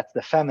receive. That's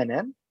the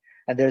feminine.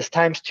 And there's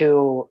times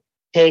to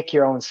take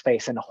your own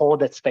space and hold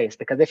that space,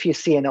 because if you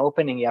see an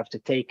opening, you have to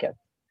take it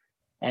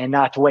and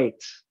not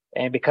wait.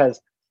 And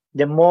because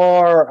the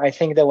more, I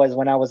think there was,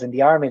 when I was in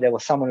the army, there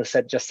was someone who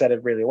said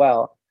it really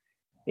well.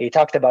 He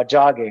talked about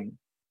jogging,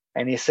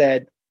 and he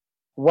said,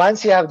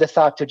 once you have the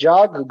thought to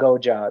jog, go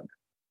jog,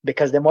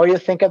 because the more you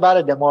think about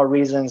it, the more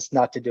reasons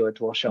not to do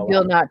it will show Feel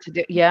up. not to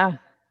do. Yeah.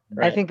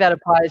 Right. I think that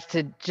applies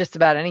to just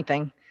about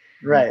anything.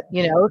 Right.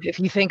 You know, if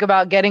you think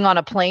about getting on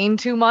a plane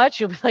too much,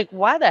 you'll be like,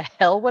 why the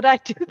hell would I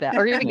do that?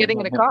 Or even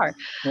getting in a car.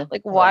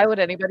 Like, why would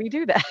anybody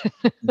do that?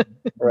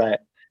 Right.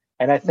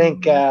 And I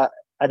think at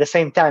the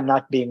same time,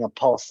 not being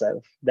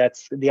impulsive.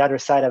 That's the other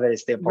side of it,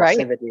 is the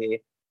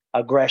impulsivity,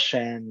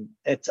 aggression.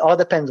 It all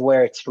depends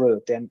where it's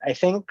rooted. And I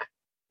think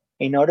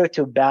in order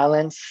to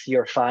balance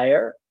your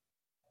fire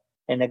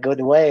in a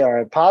good way or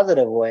a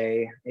positive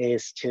way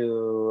is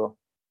to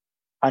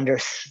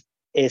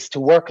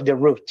work the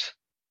root,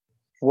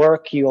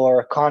 work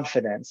your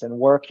confidence, and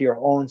work your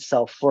own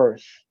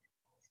self-worth.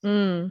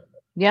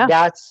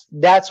 Yeah.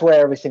 That's where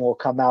everything will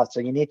come out. So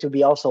you need to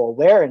be also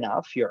aware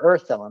enough, your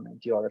earth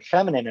element, your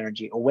feminine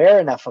energy, aware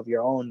enough of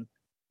your own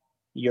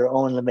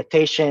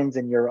limitations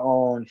and your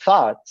own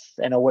thoughts,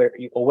 and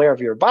aware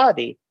of your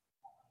body,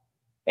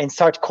 and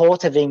start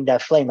cultivating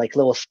that flame like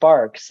little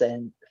sparks.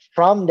 And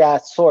from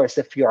that source,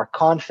 if you are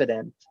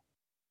confident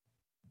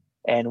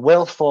and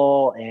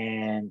willful,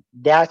 and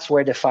that's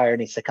where the fire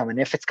needs to come. And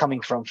if it's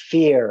coming from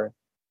fear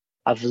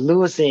of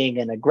losing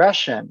and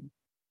aggression,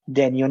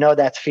 then you know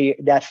that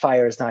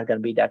fire is not going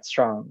to be that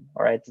strong.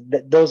 All right.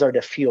 Those are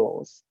the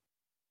fuels.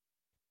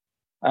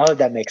 I hope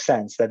that makes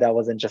sense, that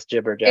wasn't just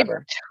jibber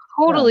jabber. It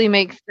totally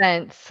makes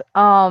sense.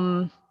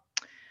 Because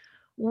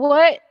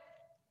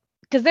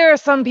there are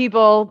some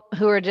people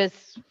who are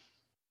just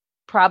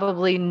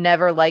probably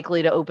never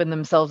likely to open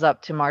themselves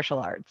up to martial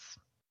arts.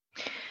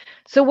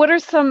 So what are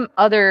some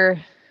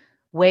other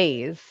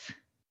ways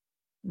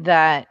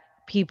that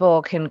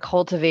people can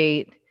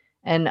cultivate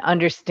and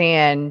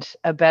understand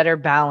a better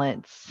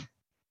balance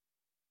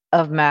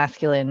of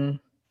masculine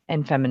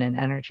and feminine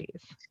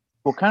energies?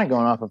 Well, kind of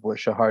going off of what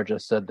Shahar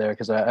just said there,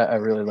 because I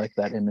really like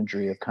that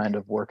imagery of kind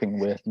of working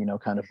with,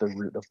 kind of the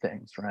root of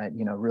things, right?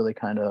 Really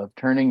kind of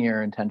turning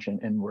your intention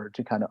inward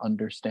to kind of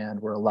understand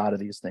where a lot of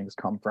these things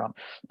come from.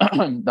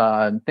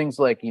 Things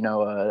like,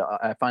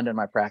 I find in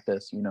my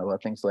practice,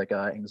 things like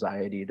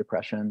anxiety,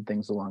 depression,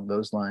 things along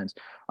those lines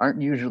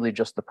aren't usually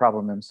just the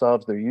problem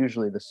themselves. They're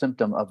usually the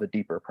symptom of a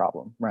deeper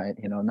problem, right?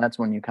 And that's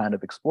when you kind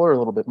of explore a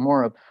little bit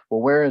more of,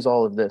 well, where is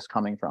all of this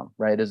coming from,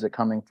 right? Is it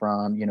coming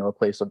from, a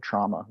place of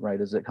trauma,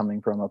 right? Is it coming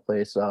from a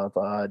place of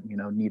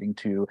needing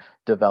to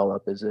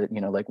develop? Is it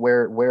like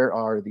where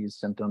are these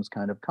symptoms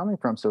kind of coming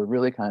from? So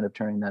really kind of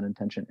turning that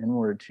intention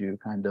inward to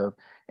kind of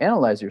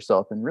analyze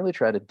yourself and really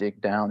try to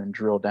dig down and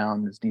drill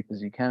down as deep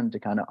as you can to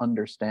kind of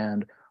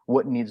understand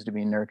what needs to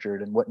be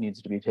nurtured and what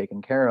needs to be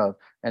taken care of,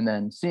 and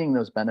then seeing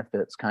those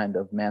benefits kind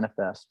of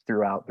manifest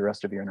throughout the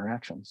rest of your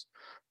interactions.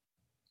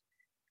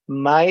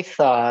 My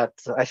thought,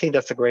 I think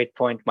that's a great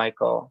point,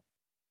 Michael.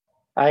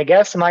 I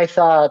guess my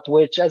thought,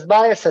 which as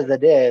biased as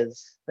it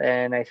is,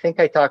 and I think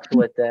I talked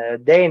with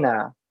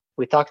Dana,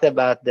 we talked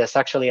about this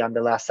actually on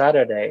the last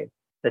Saturday,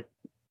 that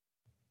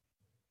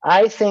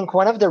I think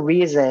one of the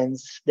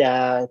reasons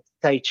that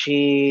Tai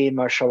Chi,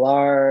 martial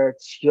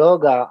arts,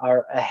 yoga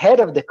are ahead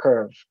of the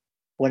curve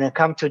when it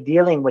comes to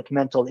dealing with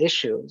mental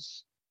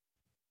issues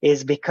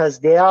is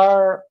because they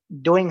are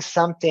doing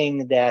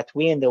something that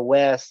we in the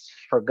West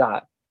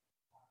forgot,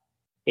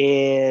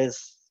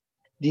 is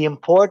the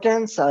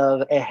importance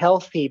of a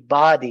healthy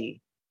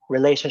body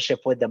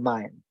relationship with the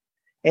mind.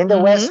 In the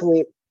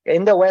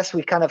West,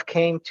 we kind of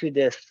came to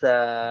this.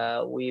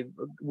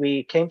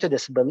 We came to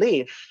this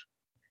belief,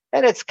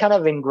 and it's kind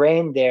of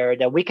ingrained there,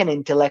 that we can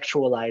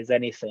intellectualize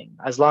anything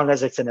as long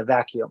as it's in a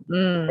vacuum.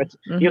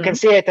 You can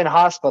see it in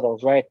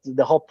hospitals, right?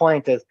 The whole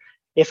point is,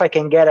 if I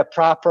can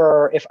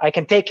if I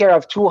can take care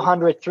of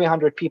 200,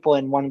 300 people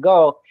in one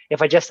go,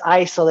 if I just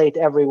isolate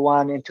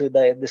everyone into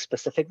the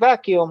specific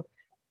vacuum,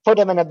 put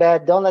them in a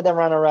bed, don't let them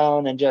run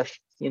around, and just,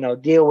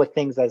 deal with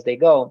things as they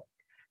go.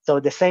 So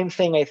the same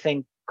thing, I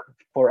think,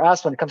 for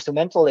us when it comes to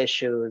mental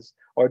issues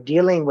or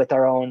dealing with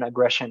our own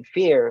aggression,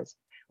 fears,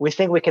 we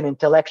think we can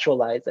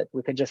intellectualize it.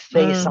 We can just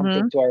say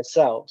something to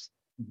ourselves.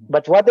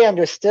 But what they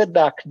understood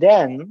back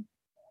then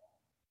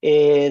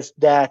is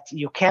that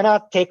you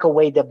cannot take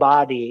away the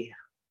body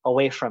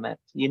away from it.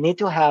 You need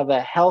to have a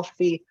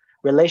healthy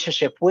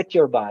relationship with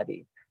your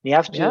body. You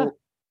have to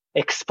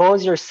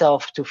expose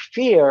yourself to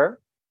fear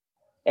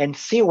and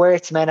see where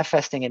it's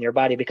manifesting in your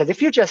body. Because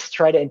if you just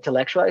try to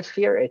intellectualize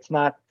fear,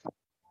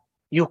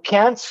 you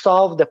can't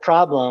solve the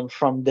problem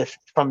from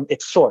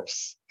its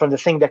source, from the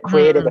thing that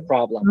created the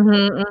problem.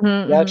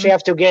 You actually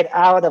have to get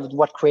out of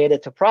what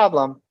created the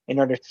problem in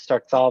order to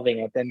start solving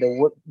it. And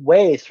the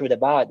way is through the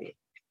body.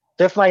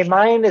 So if my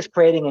mind is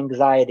creating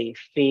anxiety,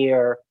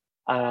 fear,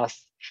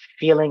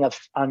 feeling of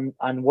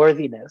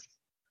unworthiness,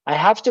 I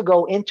have to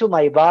go into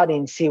my body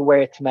and see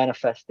where it's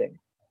manifesting.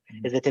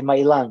 Is it in my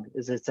lung?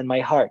 Is it in my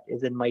heart?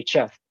 Is it in my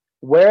chest?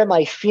 Where am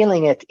I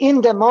feeling it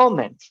in the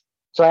moment?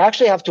 So I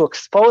actually have to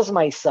expose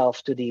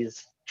myself to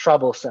these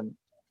troublesome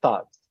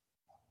thoughts,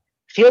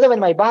 feel them in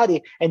my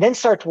body, and then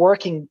start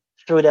working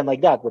through them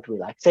like that, with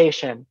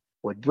relaxation,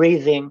 with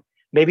breathing,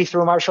 maybe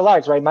through martial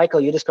arts, right?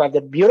 Michael, you described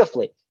it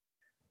beautifully.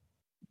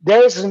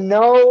 There's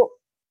no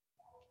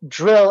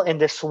drill in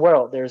this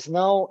world, there's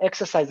no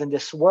exercise in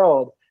this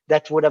world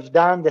that would have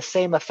done the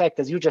same effect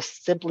as you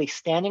just simply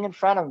standing in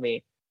front of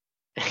me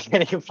and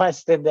getting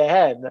punched in the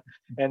head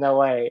in a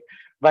way.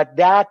 But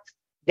that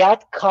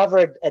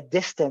covered a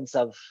distance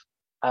of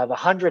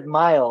 100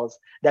 miles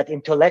that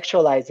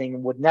intellectualizing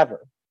would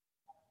never,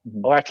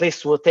 or at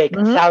least will take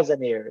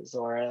 1,000 years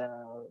or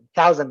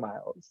 1,000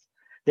 miles.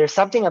 There's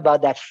something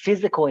about that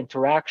physical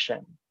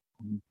interaction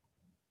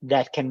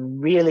that can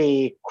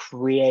really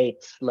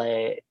create,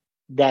 like,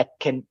 that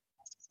can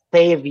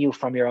save you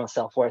from your own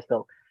self-worth.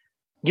 So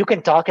you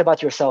can talk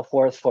about your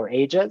self-worth for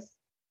ages,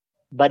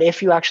 but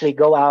if you actually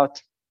go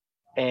out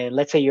and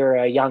let's say you're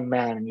a young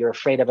man and you're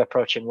afraid of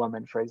approaching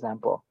women, for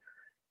example,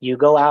 you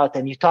go out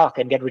and you talk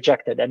and get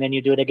rejected, and then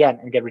you do it again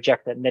and get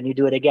rejected, and then you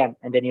do it again,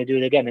 and then you do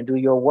it again, and do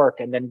your work,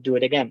 and then do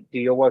it again, do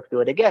your work,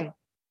 do it again.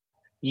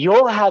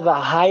 You'll have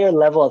a higher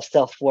level of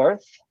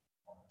self-worth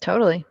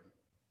Totally.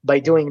 by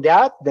doing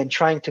that than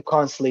trying to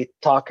constantly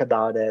talk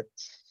about it.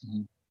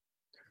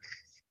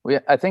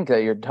 I think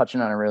that you're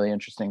touching on a really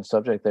interesting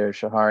subject there,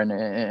 Shahar,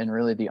 and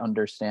really the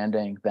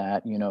understanding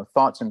that, you know,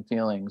 thoughts and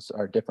feelings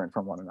are different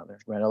from one another,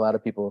 right? A lot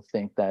of people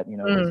think that, you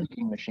know, we're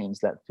thinking machines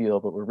that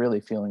feel, but we're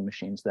really feeling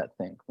machines that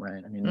think,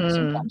 right? I mean,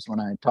 sometimes when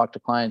I talk to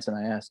clients and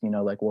I ask, you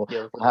know, like, well,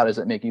 how does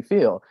it make you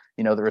feel?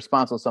 You know, the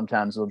response will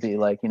sometimes be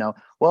like, you know,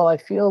 well, I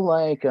feel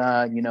like,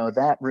 you know,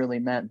 that really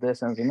meant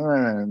this. And I was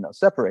like, no,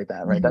 separate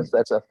that, right?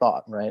 That's a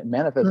thought, right?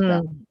 Manifest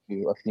down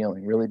to a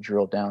feeling, really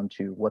drill down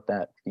to what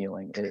that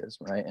feeling is,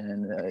 right?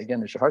 And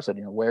again, as Shahar said,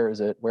 you know, where is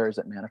it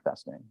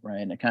manifesting,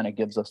 right? And it kind of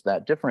gives us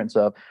that difference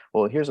of,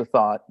 well, here's a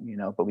thought, you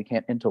know, but we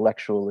can't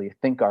intellectually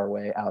think our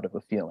way out of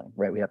a feeling,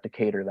 right? We have to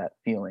cater that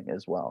feeling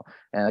as well.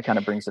 And it kind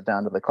of brings it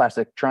down to the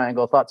classic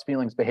triangle: thoughts,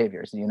 feelings,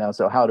 behaviors, you know.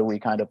 So how do we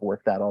kind of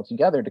work that all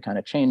together to kind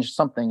of change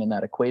something in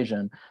that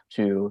equation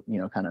to, you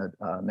know, kind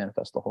of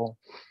manifest the whole?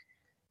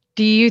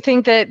 Do you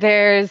think that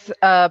there's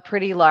a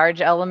pretty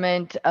large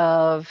element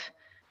of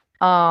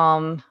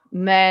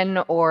men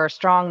or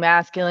strong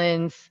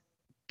masculines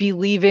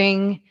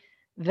believing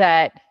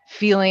that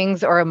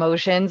feelings or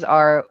emotions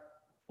are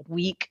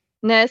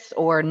weakness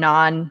or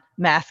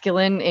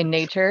non-masculine in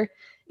nature,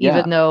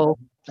 even though,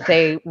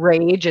 say,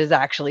 rage is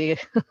actually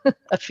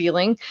a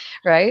feeling,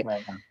 right?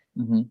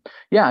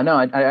 Yeah, no,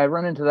 I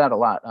run into that a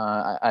lot.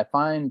 I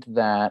find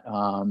that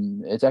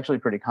it's actually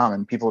pretty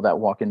common. People that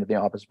walk into the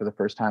office for the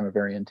first time are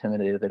very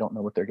intimidated. They don't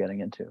know what they're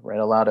getting into, right?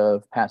 A lot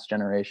of past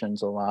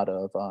generations, a lot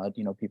of,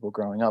 you know, people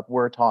growing up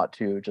were taught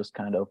to just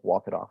kind of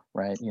walk it off,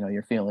 right? You know,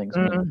 your feelings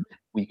mean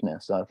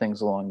weakness, things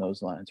along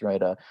those lines,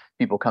 right?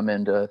 People come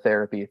into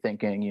therapy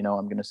thinking, you know,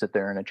 I'm going to sit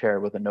there in a chair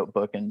with a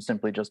notebook and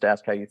simply just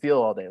ask how you feel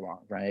all day long,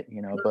 right?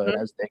 You know, but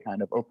as they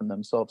kind of open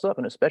themselves up,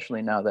 and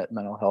especially now that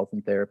mental health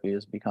and therapy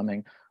is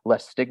becoming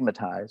less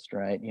stigmatized,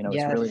 right? You know,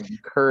 it's really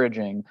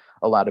encouraging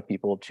a lot of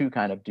people to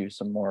kind of do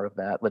some more of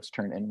that. Let's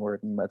turn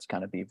inward and let's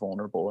kind of be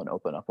vulnerable and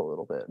open up a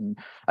little bit. And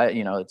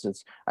you know,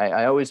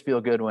 I always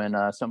feel good when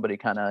somebody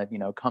kind of, you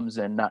know, comes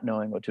in not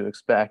knowing what to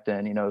expect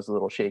and, you know, is a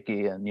little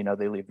shaky, and, you know,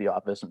 they leave the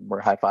office and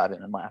we're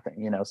high-fiving and laughing,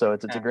 you know. So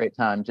it's a great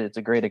time it's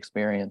a great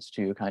experience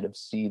to kind of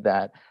see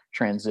that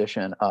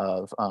transition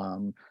of,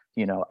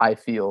 you know, I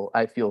feel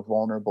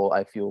vulnerable,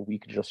 I feel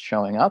weak just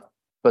showing up,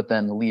 but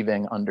then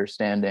leaving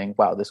understanding,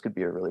 wow, this could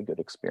be a really good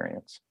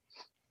experience.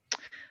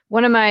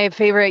 One of my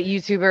favorite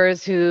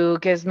YouTubers who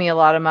gives me a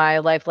lot of my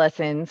life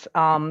lessons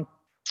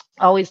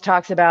always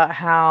talks about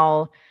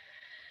how,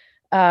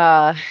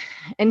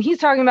 and he's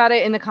talking about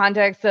it in the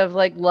context of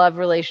like love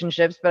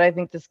relationships, but I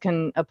think this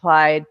can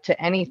apply to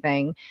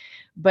anything,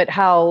 but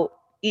how,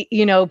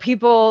 you know,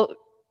 people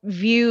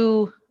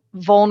view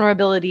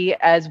vulnerability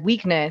as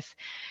weakness.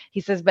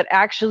 He says, but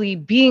actually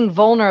being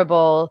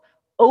vulnerable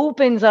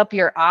opens up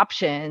your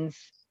options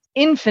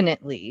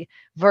infinitely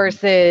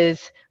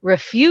versus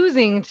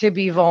refusing to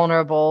be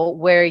vulnerable,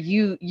 where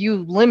you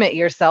limit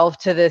yourself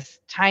to this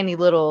tiny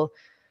little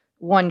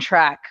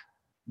one-track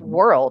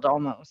world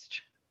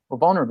almost. Well,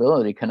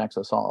 vulnerability connects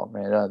us all,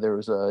 right? There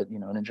was an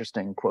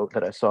interesting quote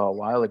that I saw a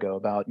while ago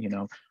about,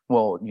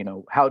 well,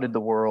 how did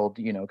the world,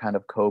 kind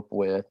of cope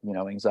with,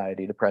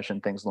 anxiety, depression,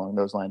 things along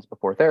those lines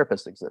before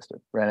therapists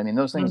existed, right? I mean,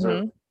 those things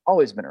are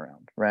always been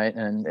around, right?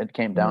 And it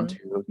came down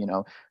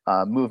to,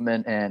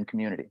 movement and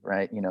community,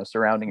 right?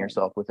 Surrounding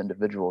yourself with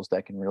individuals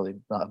that can really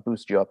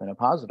boost you up in a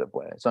positive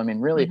way. So, I mean,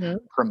 really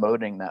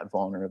promoting that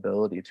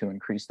vulnerability to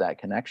increase that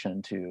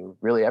connection to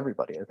really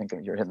everybody. I think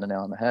you're hitting the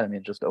nail on the head. I mean,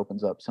 it just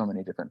opens up so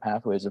many different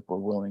pathways if we're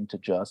willing to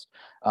just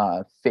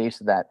face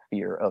that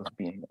fear of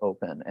being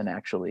open and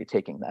actually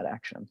taking that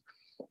action.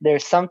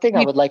 There's something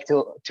I would like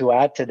to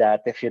add to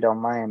that, if you don't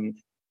mind,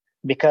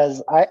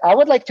 because I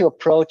would like to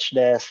approach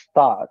this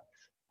thought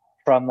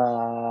from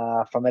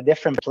a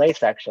different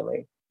place,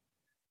 actually,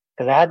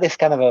 because I had this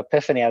kind of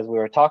epiphany as we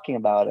were talking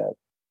about it.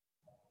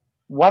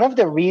 one of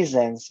the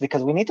reasons,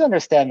 because we need to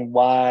understand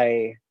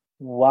why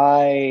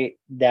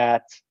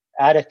that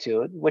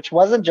attitude, which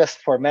wasn't just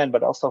for men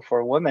but also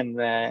for women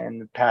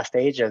in past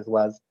ages,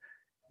 was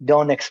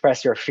don't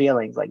express your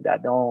feelings like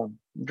that, don't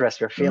address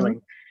your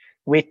feelings.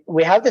 We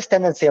have this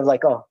tendency of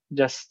like,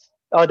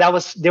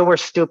 they were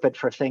stupid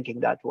for thinking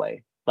that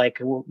way.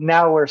 Like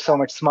now we're so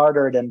much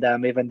smarter than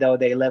them, even though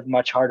they lived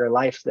much harder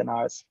lives than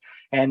us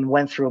and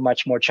went through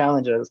much more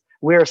challenges.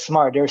 We're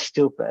smart, they're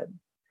stupid.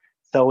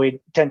 So we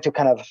tend to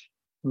kind of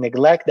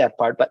neglect that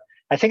part. But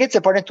I think it's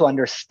important to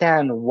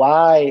understand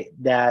why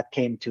that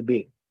came to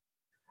be.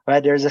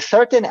 Right? There's a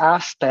certain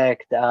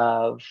aspect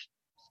of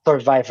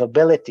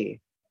survivability.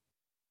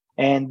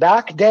 And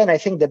back then, I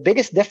think the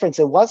biggest difference,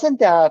 it wasn't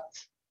that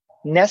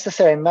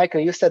necessary. And Michael,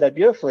 you said that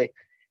beautifully.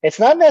 It's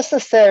not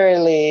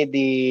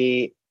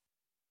necessarily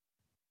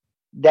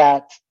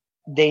that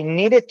they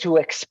needed to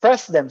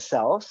express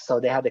themselves, so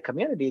they had the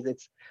communities.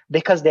 It's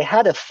because they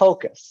had a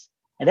focus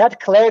and they had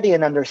clarity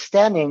and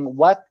understanding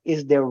what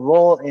is their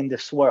role in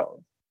this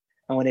world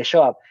and when they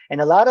show up.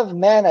 And a lot of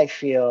men, I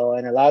feel,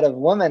 and a lot of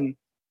women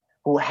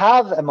who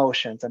have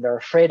emotions and they're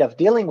afraid of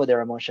dealing with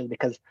their emotions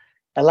because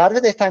a lot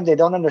of the time they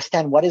don't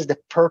understand what is the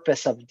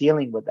purpose of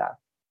dealing with that.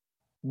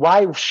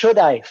 Why should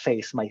I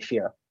face my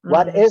fear? Mm-hmm.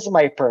 What is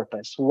my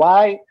purpose?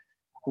 Why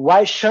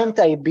shouldn't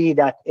I be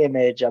that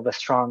image of a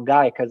strong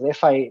guy? Because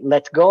if I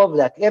let go of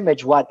that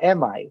image, what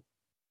am I?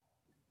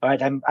 All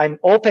right, I'm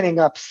opening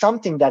up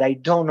something that I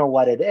don't know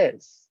what it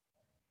is.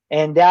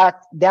 And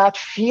that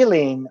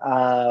feeling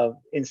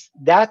is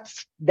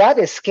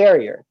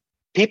scarier.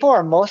 People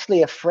are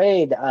mostly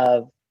afraid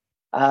of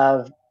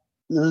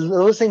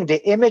losing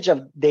the image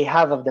they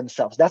have of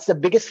themselves. That's the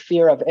biggest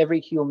fear of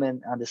every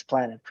human on this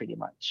planet, pretty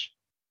much.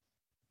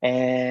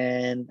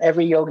 And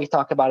every yogi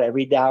talk about it,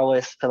 every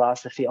Taoist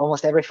philosophy,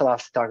 almost every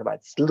philosophy talk about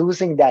it. It's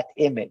losing that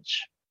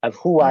image of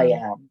who I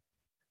am.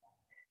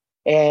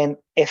 And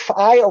if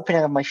I open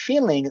up my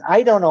feelings,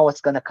 I don't know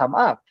what's going to come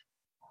up.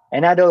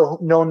 And I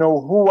don't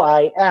know who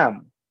I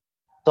am.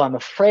 So I'm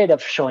afraid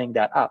of showing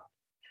that up.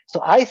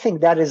 So I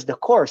think that is the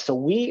core. So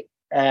we're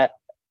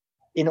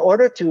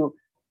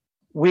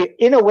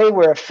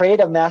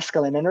afraid of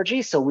masculine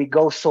energy. So we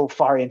go so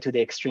far into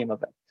the extreme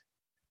of it.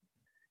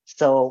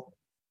 So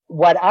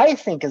what I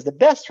think is the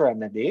best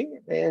remedy,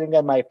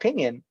 in my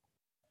opinion,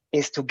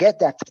 is to get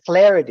that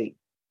clarity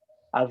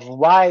of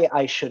why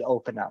I should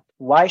open up.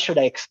 Why should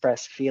I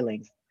express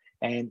feelings?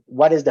 And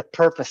what is the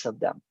purpose of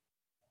them?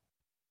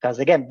 Because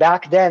again,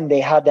 back then they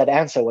had that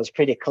answer was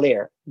pretty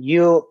clear.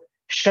 You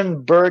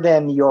shouldn't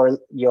burden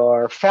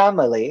your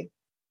family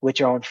with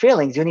your own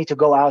feelings. You need to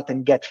go out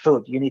and get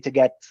food. You need to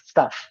get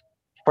stuff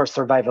for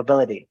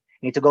survivability.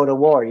 You need to go to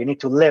war. You need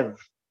to live.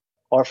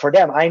 Or for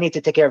them, I need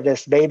to take care of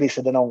this baby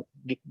so they don't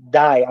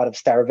die out of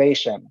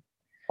starvation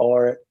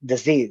or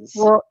disease.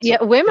 Well, yeah,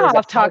 Wim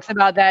Hof talks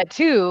about that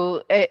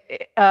too.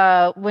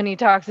 When he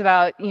talks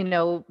about,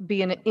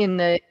 being in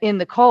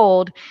the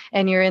cold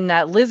and you're in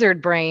that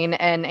lizard brain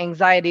and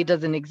anxiety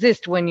doesn't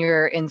exist when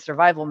you're in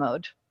survival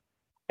mode.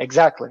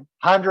 Exactly.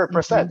 100%.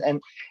 Mm-hmm.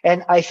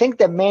 And I think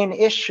the main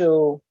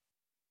issue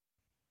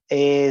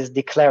is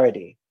the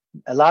clarity.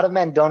 A lot of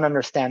men don't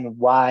understand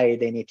why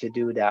they need to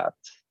do that.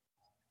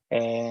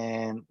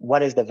 And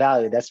what is the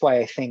value? That's why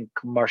I think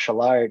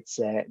martial arts,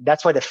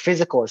 that's why the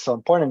physical is so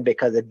important,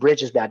 because it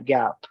bridges that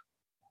gap.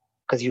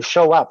 Because you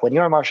show up. When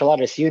you're a martial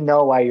artist, you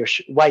know why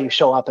you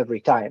show up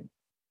every time.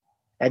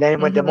 And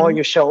then when the more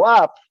you show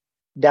up,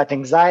 that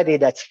anxiety,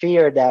 that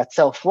fear, that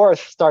self-worth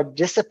start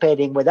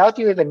dissipating without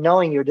you even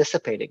knowing you're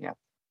dissipating it.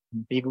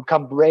 You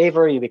become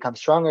braver, you become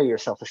stronger, your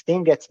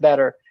self-esteem gets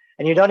better,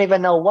 and you don't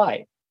even know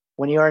why.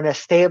 When you're in a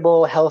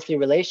stable, healthy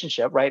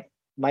relationship, right?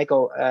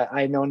 Michael,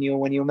 I've known you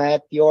when you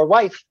met your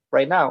wife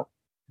right now.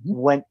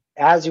 Mm-hmm.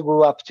 As you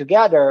grew up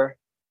together,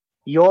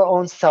 your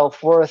own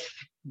self-worth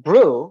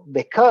grew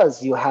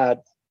because you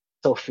had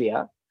Sophia.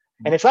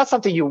 Mm-hmm. And it's not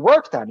something you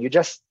worked on. You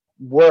just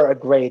were a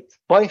great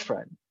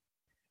boyfriend.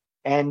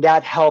 And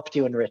that helped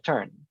you in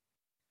return.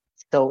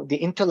 So the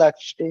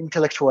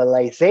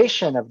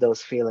intellectualization of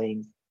those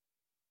feelings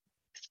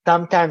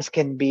sometimes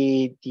can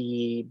be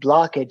the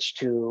blockage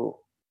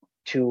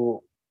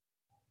to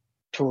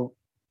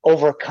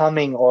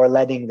overcoming or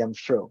letting them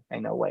through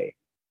in a way.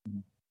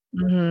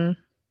 Mm-hmm.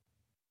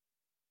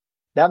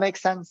 That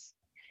makes sense.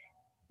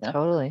 Yeah.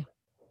 Totally.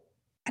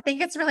 I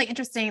think it's really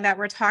interesting that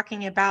we're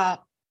talking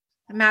about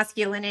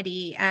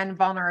masculinity and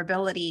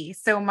vulnerability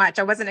so much.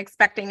 I wasn't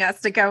expecting us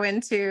to go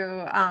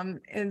into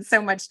in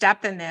so much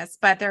depth in this,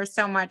 but there's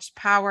so much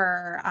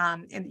power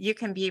and you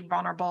can be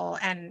vulnerable,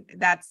 and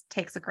that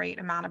takes a great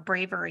amount of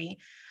bravery.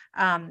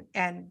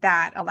 And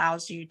that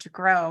allows you to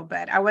grow.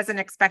 But I wasn't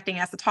expecting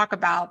us to talk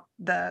about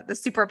the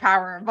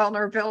superpower of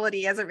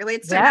vulnerability as it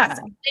relates to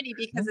masculinity,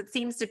 because it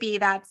seems to be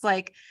that's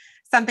like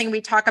something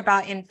we talk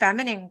about in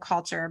feminine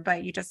culture,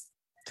 but you just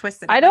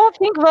twisted it. I don't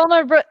think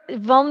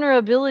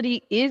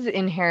vulnerability is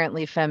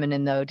inherently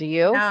feminine, though. Do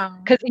you?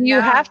 Because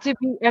you have to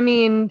be. I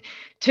mean,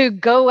 to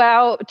go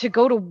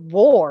to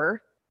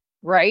war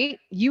right?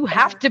 You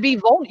have to be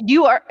vulnerable.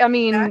 You are, I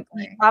mean,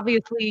 Exactly.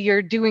 obviously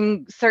you're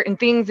doing certain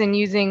things and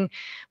using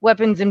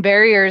weapons and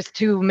barriers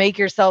to make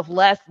yourself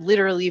less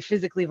literally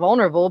physically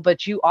vulnerable,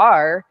 but you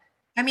are,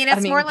 I mean,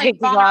 it's more like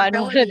taking on one of the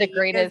vulnerability is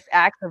greatest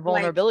acts of like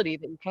vulnerability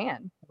that you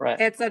can. Right.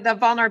 the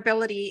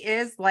vulnerability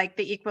is like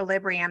the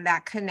equilibrium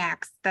that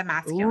connects the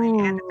masculine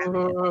and the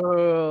feminine.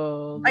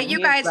 Ooh, But you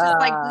guys just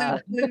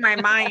like blew my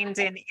mind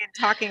in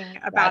talking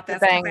about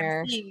That's a this, because I'm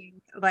banger.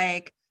 seeing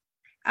like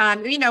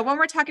you know, when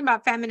we're talking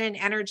about feminine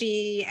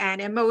energy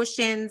and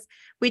emotions,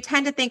 we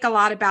tend to think a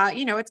lot about,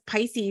 you know, it's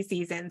Pisces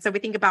season. So we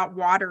think about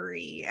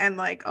watery and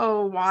like,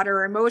 oh,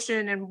 water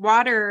emotion, and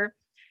water,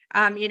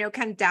 you know,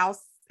 can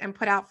douse and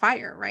put out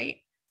fire, right?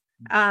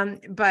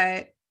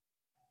 But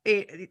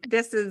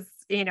this is,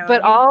 you know,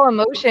 But all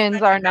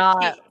emotions are and the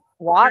not case. They're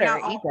water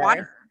not all either.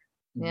 water,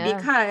 Yeah.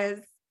 because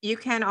you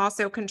can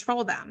also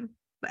control them.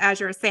 As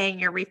you're saying,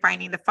 you're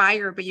refining the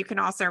fire, but you can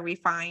also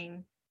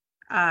refine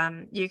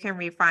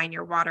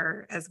your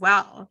water as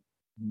well.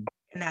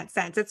 In that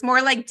sense, it's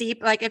more like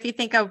deep, like if you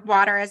think of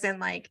water as in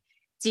like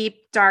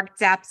deep dark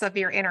depths of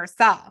your inner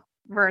self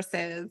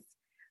versus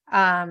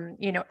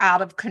you know,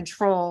 out of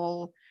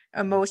control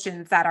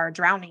emotions that are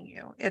drowning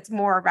you. It's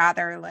more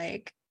rather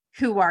like,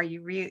 who are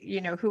you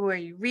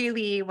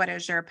really, what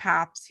is your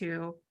path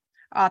to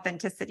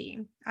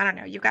authenticity? I don't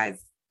know, you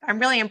guys, I'm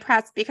really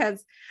impressed,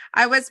 because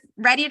I was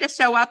ready to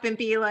show up and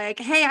be like,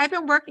 hey, I've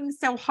been working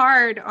so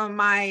hard on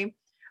my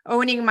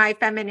owning my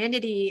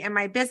femininity and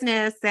my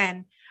business,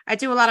 and I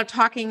do a lot of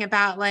talking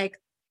about like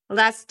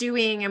less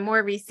doing and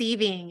more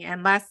receiving,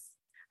 and less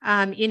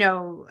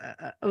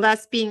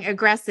less being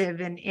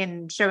aggressive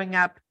in showing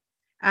up.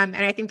 And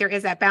I think there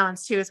is that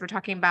balance too, as we're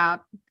talking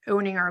about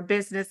owning our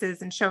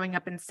businesses and showing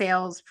up in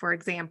sales, for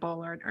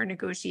example, or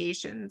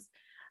negotiations.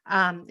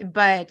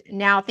 But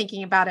now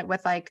thinking about it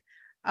with like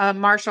a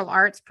martial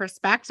arts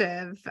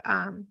perspective,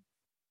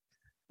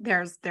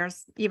 there's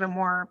even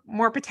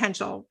more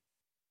potential.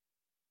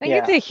 I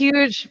think it's a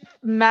huge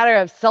matter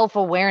of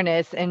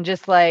self-awareness and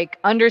just like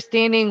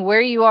understanding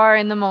where you are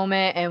in the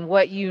moment and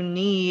what you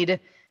need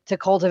to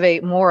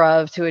cultivate more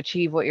of to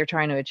achieve what you're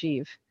trying to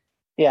achieve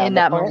in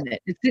that moment.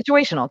 It's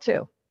situational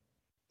too.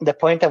 The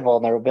point of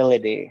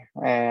vulnerability,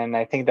 and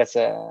I think that's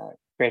a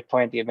great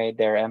point you made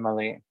there,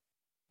 Emily.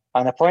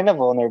 On the point of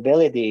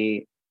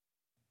vulnerability,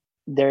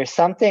 there's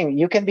something,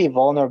 you can be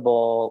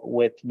vulnerable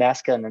with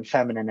masculine and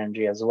feminine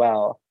energy as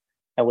well.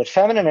 And with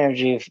feminine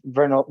energy,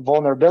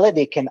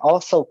 vulnerability can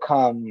also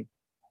come.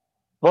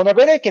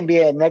 Vulnerability can be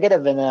a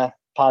negative and a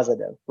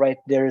positive, right?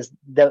 There's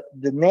the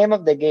name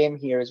of the game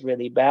here is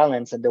really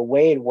balance, and the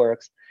way it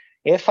works.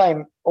 If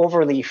I'm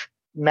overly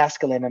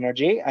masculine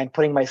energy, I'm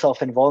putting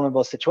myself in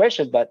vulnerable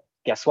situations, but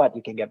guess what?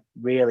 You can get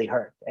really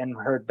hurt and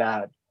hurt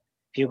bad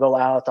if you go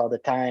out all the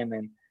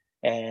time,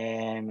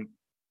 and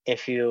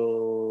if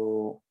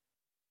you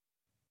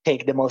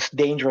take the most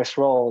dangerous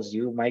roles,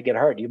 you might get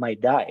hurt, you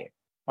might die.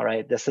 All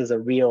right, this is a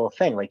real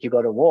thing. Like you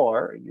go to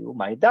war, you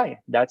might die.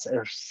 That's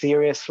a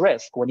serious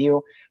risk. When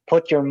you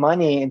put your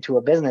money into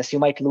a business, you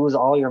might lose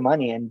all your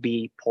money and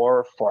be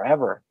poor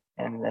forever,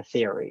 in the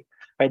theory,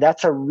 right?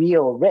 That's a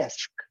real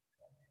risk.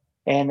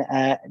 And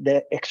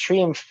the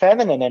extreme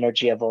feminine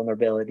energy of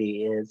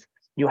vulnerability is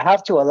you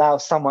have to allow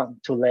someone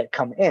to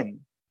come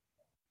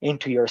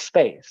into your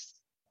space.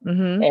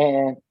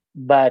 Mm-hmm.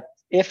 But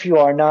if you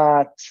are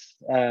not,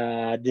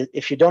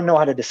 if you don't know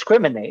how to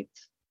discriminate,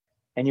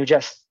 and you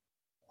just,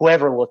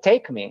 whoever will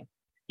take me,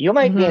 you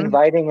might be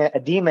inviting a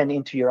demon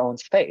into your own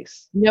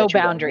space. No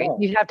boundaries.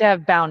 You have to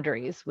have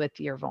boundaries with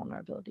your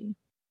vulnerability.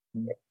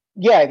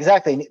 Yeah,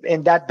 exactly.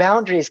 And that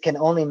boundaries can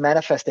only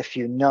manifest if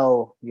you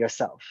know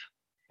yourself.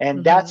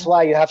 And that's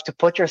why you have to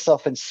put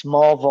yourself in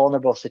small,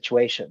 vulnerable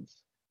situations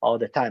all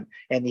the time.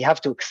 And you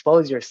have to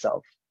expose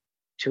yourself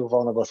to a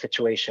vulnerable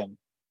situation,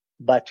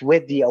 but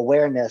with the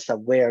awareness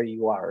of where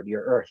you are,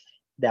 your earth.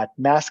 That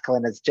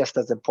masculine is just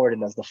as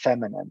important as the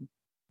feminine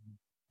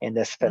in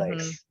this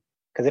place.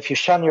 Because if you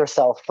shun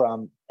yourself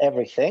from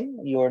everything,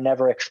 you're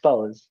never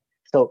exposed.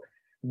 So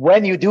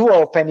when you do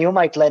open, you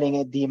might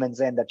letting demons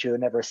in that you've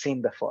never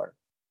seen before.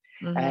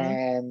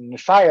 And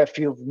fire, if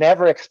you've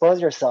never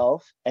exposed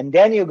yourself and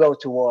then you go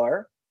to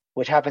war,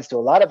 which happens to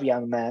a lot of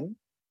young men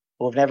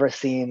who've never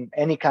seen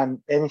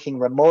anything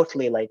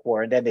remotely like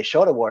war, and then they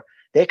show the war,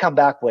 they come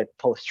back with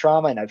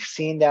post-trauma. And I've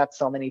seen that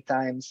so many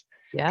times.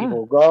 Yeah.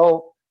 People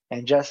go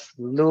and just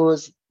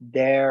lose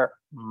their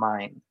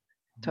mind.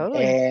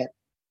 Totally. And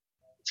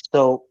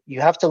so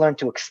you have to learn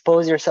to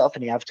expose yourself,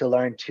 and you have to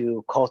learn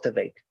to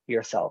cultivate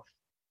yourself.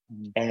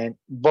 And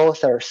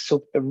both are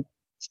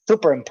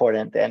super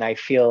important. And I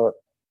feel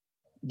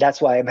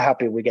that's why I'm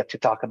happy we get to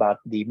talk about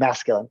the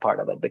masculine part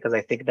of it, because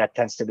I think that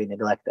tends to be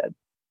neglected.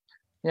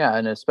 Yeah,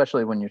 and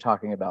especially when you're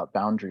talking about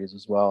boundaries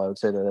as well, I would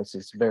say that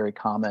it's very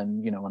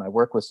common, when I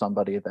work with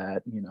somebody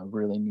that,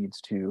 really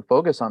needs to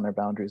focus on their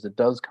boundaries, it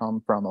does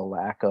come from a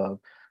lack of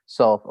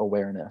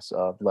self-awareness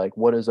of like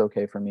what is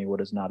okay for me, what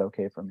is not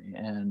okay for me.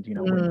 And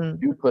when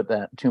you put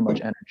that too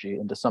much energy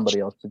into somebody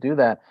else to do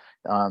that,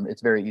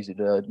 it's very easy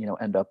to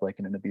end up like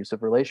in an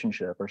abusive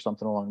relationship or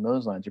something along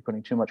those lines. You're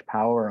putting too much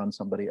power on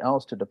somebody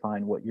else to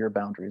define what your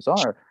boundaries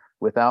are,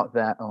 without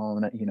that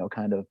own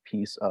kind of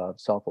piece of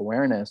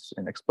self-awareness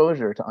and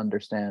exposure to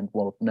understand,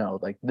 well, no,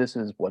 like this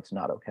is what's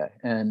not okay.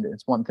 And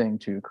it's one thing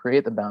to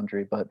create the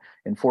boundary, but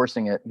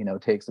enforcing it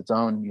takes its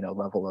own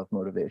level of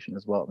motivation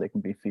as well. They can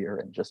be fear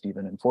and just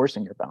even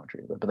enforcing your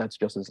boundary, but that's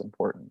just as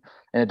important.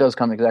 And it does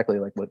come exactly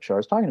like what Shar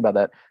is talking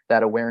about,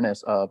 that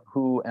awareness of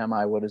who am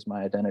I, what is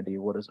my identity,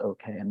 what is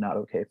okay and not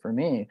okay for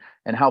me,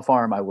 and how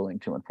far am I willing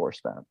to enforce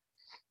that.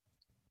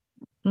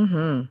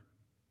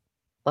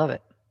 Love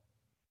it.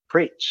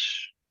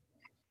 Preach.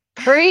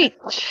 So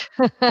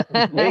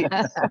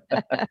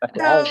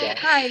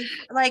guys,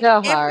 like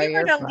if we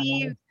were to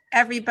leave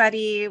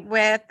everybody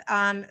with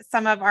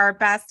some of our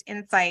best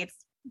insights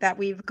that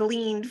we've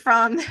gleaned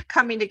from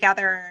coming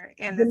together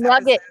in this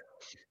episode.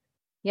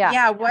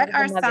 What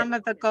are some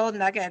of the gold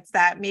nuggets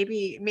that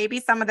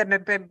maybe some of them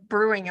have been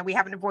brewing and we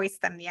haven't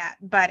voiced them yet,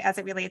 but as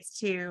it relates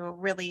to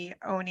really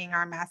owning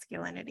our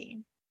masculinity?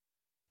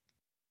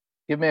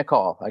 Give me a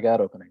call. I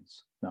got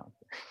openings. No.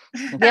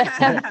 Yes.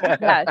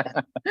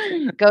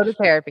 Go to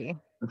therapy.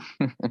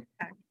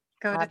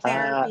 Go to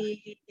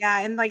therapy.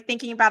 And like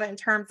thinking about it in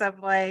terms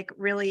of like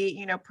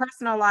really,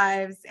 personal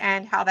lives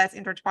and how that's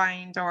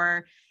intertwined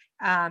or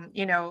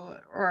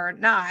or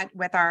not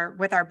with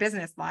our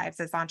business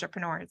lives as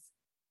entrepreneurs.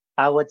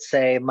 I would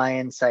say my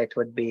insight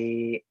would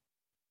be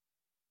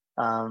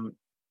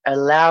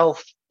allow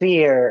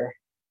fear,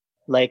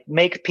 like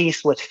make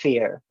peace with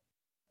fear.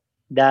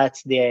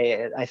 That's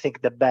I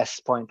think the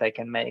best point I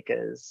can make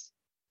is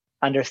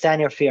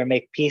understand your fear,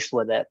 make peace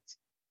with it,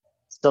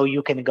 so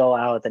you can go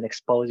out and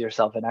expose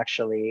yourself and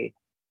actually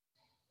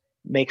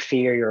make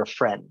fear your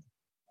friend.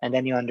 And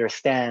then you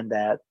understand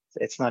that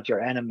it's not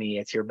your enemy,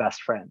 it's your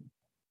best friend.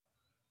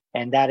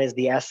 And that is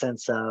the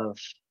essence of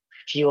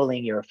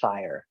fueling your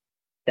fire.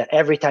 That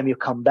every time you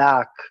come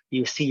back,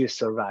 you see you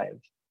survive.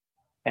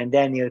 And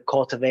then you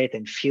cultivate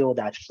and fuel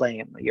that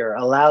flame. You're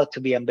allowed to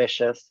be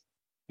ambitious.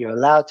 You're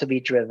allowed to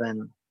be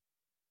driven,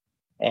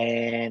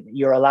 and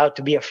you're allowed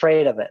to be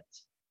afraid of it.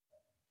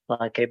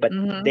 Okay, but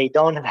they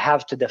don't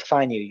have to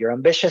define you. Your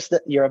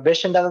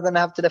ambition doesn't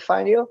have to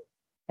define you,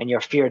 and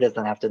your fear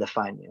doesn't have to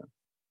define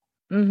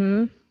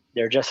you.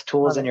 They're just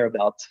tools in your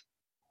belt.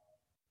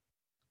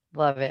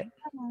 Love it.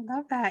 I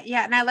love that.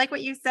 Yeah, and I like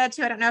what you said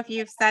too. I don't know if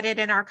you've said it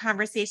in our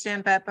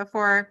conversation, but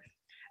before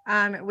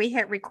we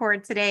hit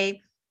record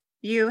today,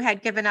 you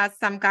had given us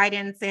some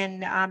guidance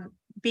in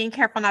being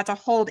careful not to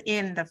hold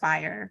in the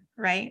fire,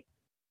 right?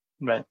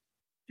 Right.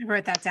 I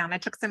wrote that down. I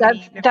took some.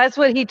 That's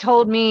what he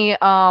told me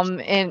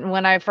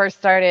when I first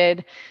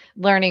started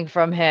learning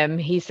from him.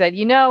 He said,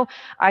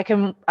 I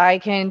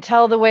can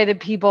tell the way that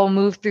people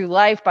move through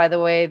life by the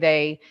way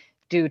they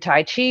do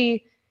Tai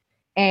Chi,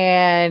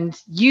 and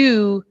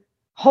you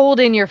hold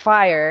in your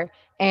fire,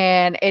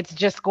 and it's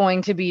just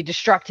going to be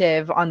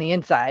destructive on the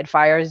inside.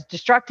 Fire is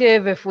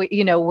destructive if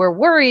we're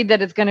worried that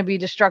it's going to be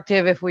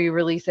destructive if we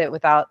release it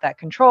without that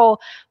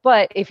control.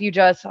 But if you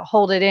just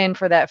hold it in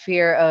for that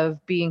fear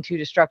of being too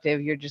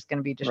destructive, you're just going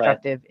to be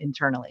destructive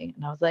internally.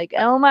 And I was like,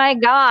 oh my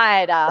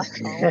God.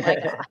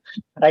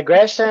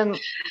 Aggression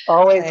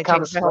always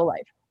comes from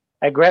life.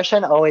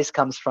 Aggression always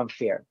comes from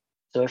fear.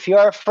 So if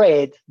you're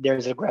afraid,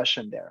 there's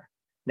aggression there.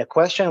 The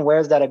question,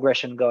 where's that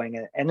aggression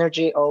going?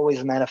 Energy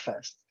always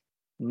manifests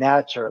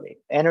naturally.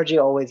 Energy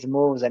always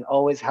moves and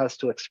always has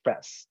to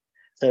express.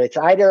 So it's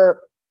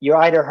you're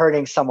either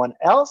hurting someone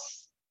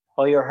else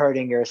or you're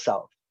hurting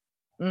yourself.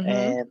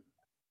 And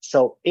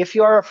so if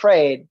you're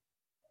afraid,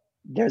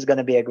 there's going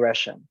to be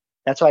aggression.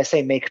 That's why I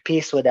say make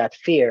peace with that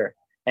fear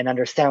and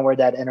understand where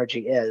that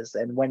energy is.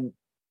 And when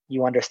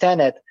you understand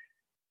it,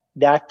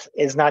 that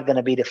is not going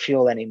to be the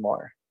fuel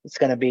anymore. It's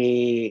going to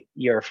be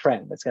your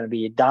friend. It's going to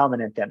be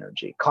dominant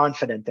energy,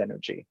 confident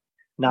energy,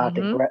 not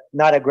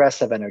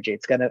aggressive energy.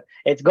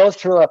 It goes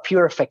through a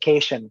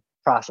purification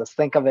process.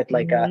 Think of it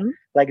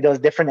like those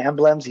different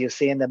emblems you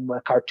see in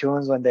the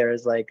cartoons when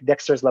there's like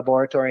Dexter's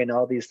Laboratory and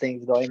all these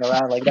things going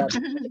around like that.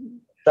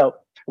 So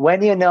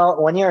when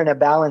you're in a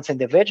balanced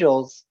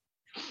individual,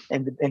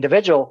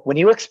 when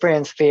you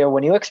experience fear,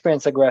 when you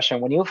experience aggression,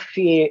 when you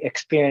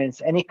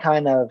experience any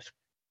kind of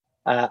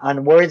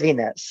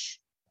unworthiness,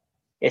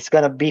 it's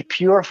going to be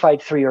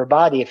purified through your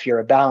body if you're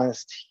a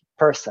balanced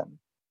person.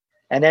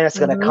 And then it's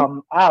going to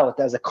come out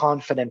as a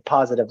confident,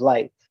 positive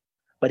light.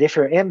 But if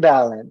you're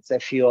imbalanced,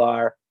 if you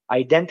are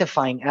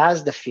identifying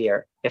as the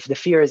fear, if the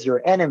fear is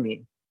your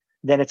enemy,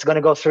 then it's going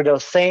to go through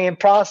those same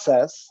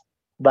process,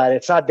 but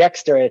it's not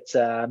Dexter, it's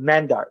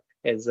Mandark,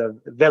 is a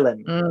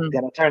villain. It's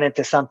going to turn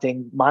into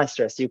something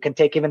monstrous. You can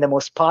take even the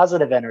most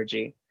positive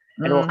energy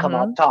and it will come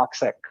out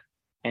toxic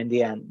in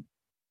the end.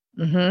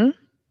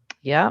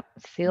 Yeah,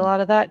 see a lot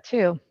of that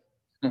too.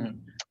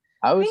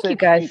 I would Thank say you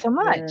guys so feet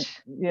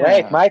much. Yeah.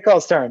 Wait,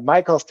 Michael's turn.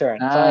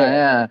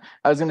 Yeah,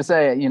 I was going to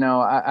say,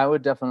 I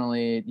would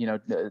definitely,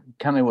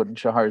 kind of what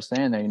Shahar is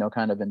saying there,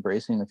 kind of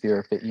embracing the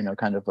fear,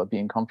 kind of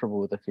being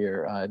comfortable with the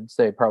fear. I'd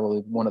say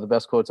probably one of the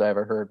best quotes I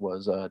ever heard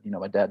was,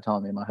 my dad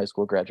telling me in my high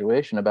school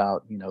graduation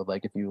about,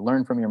 like if you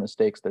learn from your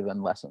mistakes, they're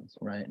then lessons,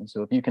 right? And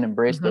so if you can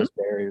embrace those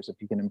barriers, if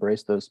you can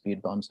embrace those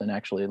speed bumps and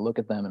actually look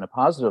at them in a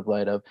positive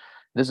light of,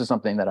 this is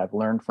something that I've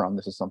learned from,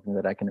 this is something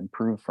that I can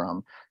improve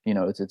from,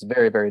 it's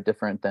very, very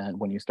different than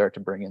when you start to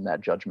bring in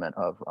that judgment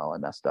of, oh, I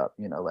messed up,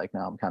 like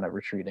now I'm kind of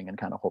retreating and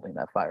kind of holding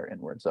that fire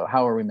inward. So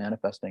how are we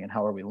manifesting and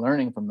how are we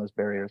learning from those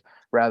barriers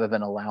rather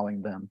than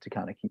allowing them to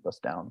kind of keep us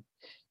down?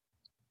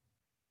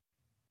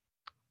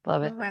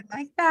 Love it. Oh, I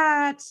like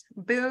that.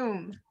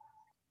 Boom.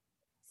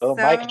 Oh,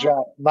 mic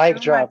drop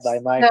by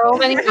Michael. So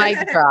many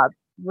mic drops.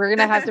 We're going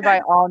to have to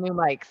buy all new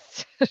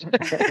mics.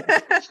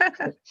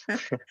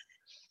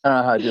 I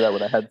don't know how to do that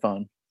with a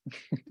headphone.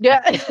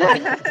 Yeah.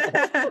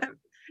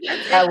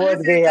 That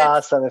would be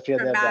awesome if you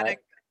did that.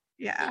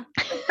 Yeah.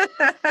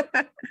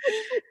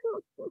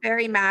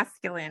 Very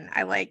masculine.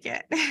 I like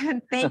it.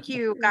 Thank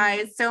you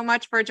guys so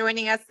much for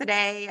joining us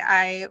today.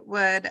 I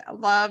would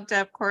love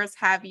to, of course,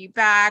 have you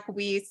back.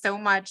 We so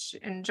much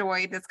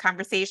enjoyed this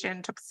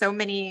conversation, took so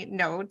many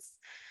notes.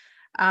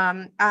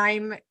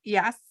 I'm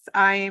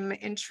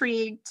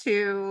intrigued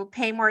to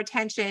pay more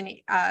attention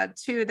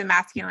to the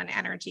masculine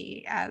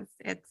energy as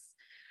it's,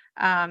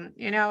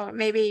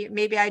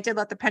 maybe I did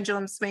let the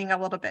pendulum swing a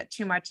little bit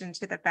too much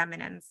into the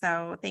feminine.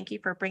 So thank you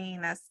for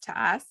bringing this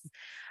to us.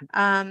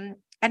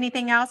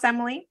 Anything else,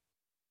 Emily?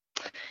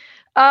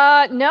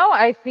 No,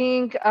 I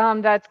think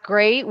that's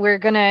great. We're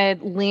going to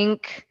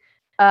link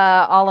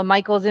all of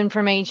Michael's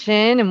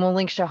information, and we'll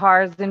link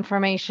Shahar's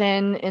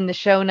information in the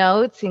show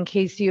notes in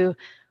case you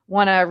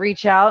want to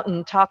reach out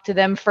and talk to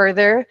them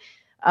further.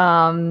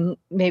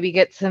 Maybe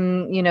get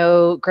some,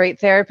 great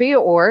therapy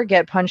or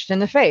get punched in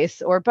the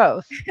face or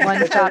both.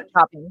 One-stop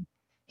shopping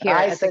here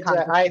at the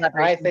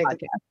Podcast.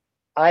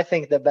 I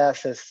think the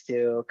best is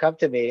to come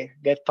to me,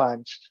 get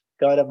punched,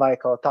 go to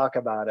Michael, talk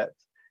about it.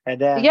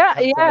 And then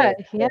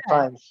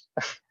punch.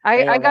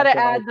 I got to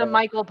add the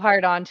Michael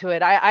part onto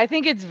it. I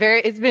think it's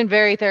been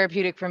very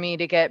therapeutic for me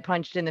to get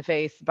punched in the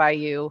face by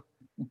you.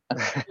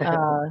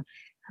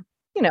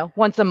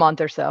 Once a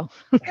month or so.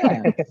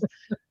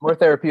 More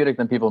therapeutic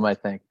than people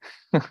might think.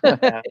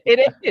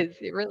 It is.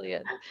 It really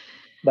is.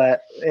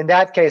 But in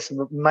that case,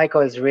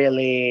 Michael is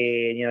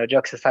really,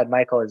 jokes aside,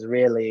 Michael is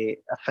really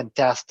a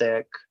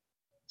fantastic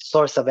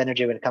source of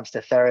energy when it comes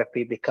to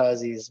therapy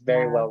because he's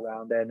very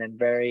well-rounded and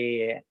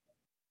very,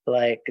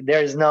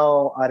 there's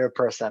no other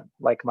person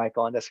like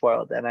Michael in this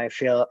world. And I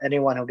feel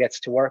anyone who gets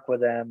to work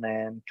with him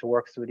and to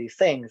work through these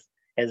things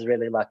is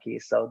really lucky.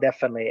 So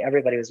definitely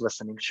everybody who's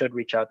listening should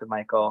reach out to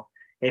Michael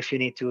if you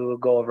need to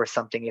go over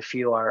something, if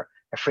you are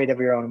afraid of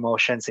your own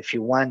emotions, if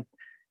you want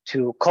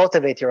to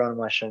cultivate your own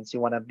emotions,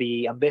 you want to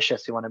be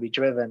ambitious, you want to be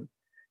driven,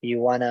 you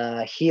want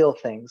to heal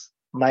things.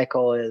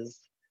 Michael is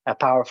a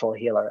powerful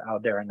healer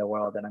out there in the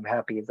world, and I'm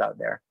happy he's out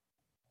there.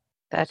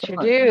 That's your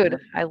dude.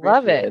 I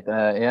love it.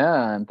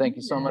 Yeah. And thank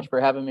you so much for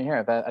having me here.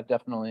 I've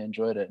definitely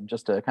enjoyed it. And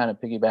just to kind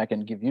of piggyback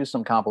and give you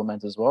some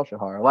compliments as well,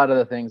 Shahar, a lot of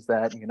the things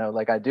that,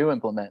 I do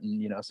implement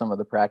and, some of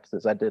the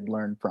practices I did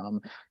learn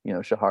from,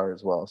 Shahar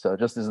as well. So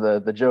just as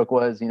the joke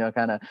was,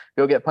 kind of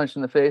go get punched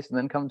in the face and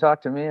then come talk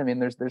to me. I mean,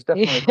 there's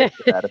definitely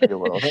that, if you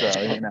will.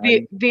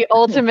 So, the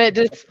ultimate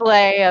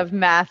display of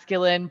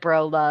masculine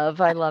bro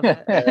love. I love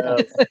it.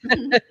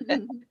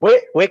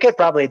 We could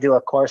probably do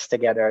a course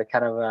together,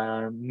 kind of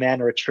a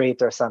man retreat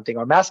or something,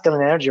 or masculine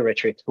energy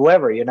retreat,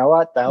 whoever. You know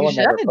what, I will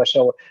never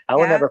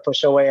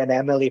push away an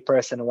Emily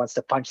person who wants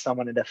to punch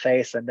someone in the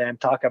face and then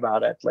talk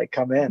about it.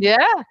 Come in.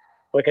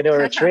 We can do a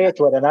retreat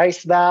with an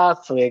ice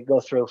bath. We go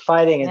through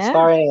fighting and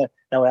sparring, and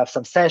then we have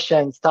some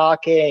sessions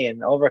talking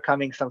and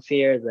overcoming some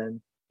fears and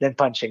then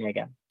punching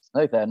again.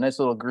 Like that nice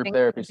little group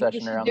therapy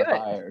session around the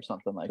fire or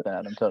something like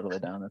that. I'm totally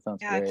down. That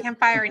sounds great.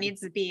 Campfire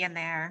needs to be in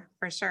there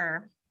for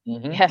sure.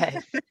 Mm-hmm.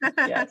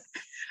 Yes.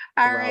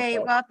 All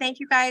right. Well, thank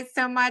you guys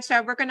so much.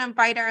 We're going to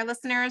invite our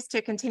listeners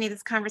to continue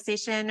this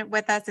conversation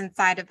with us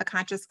inside of the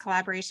Conscious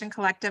Collaboration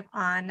Collective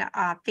on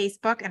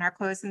Facebook and our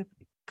closed and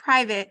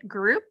private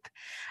group.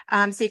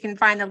 So you can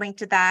find the link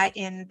to that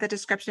in the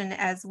description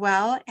as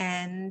well.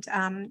 And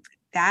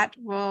that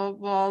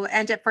will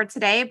end it for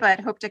today,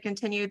 but hope to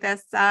continue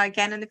this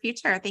again in the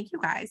future. Thank you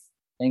guys.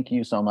 Thank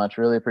you so much.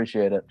 Really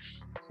appreciate it.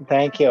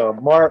 Thank you.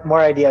 More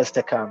ideas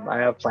to come. I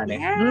have plenty.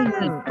 Yes.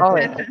 All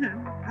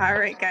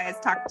right, guys.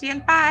 Talk to you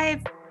in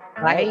 5.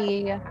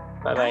 Bye.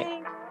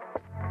 Bye-bye.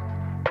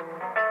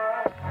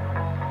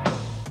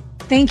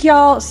 Thank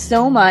y'all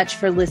so much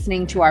for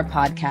listening to our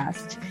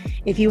podcast.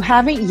 If you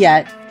haven't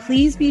yet,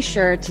 please be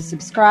sure to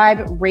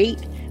subscribe,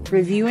 rate,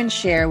 review, and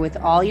share with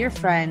all your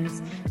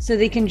friends so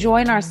they can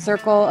join our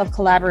circle of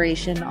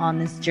collaboration on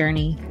this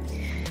journey.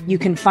 You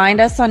can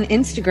find us on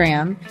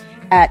Instagram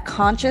at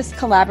Conscious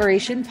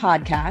Collaboration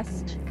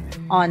Podcast,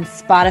 on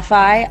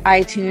Spotify,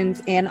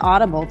 iTunes, and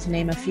Audible, to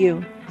name a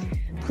few.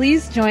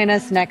 Please join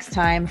us next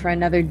time for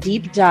another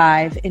deep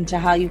dive into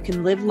how you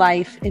can live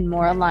life in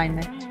more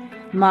alignment,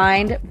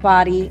 mind,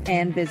 body,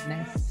 and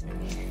business.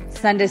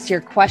 Send us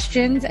your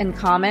questions and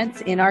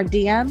comments in our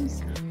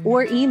DMs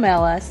or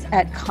email us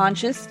at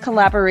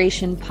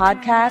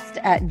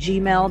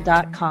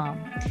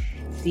consciouscollaborationpodcast@gmail.com.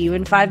 See you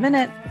in 5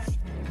 minutes.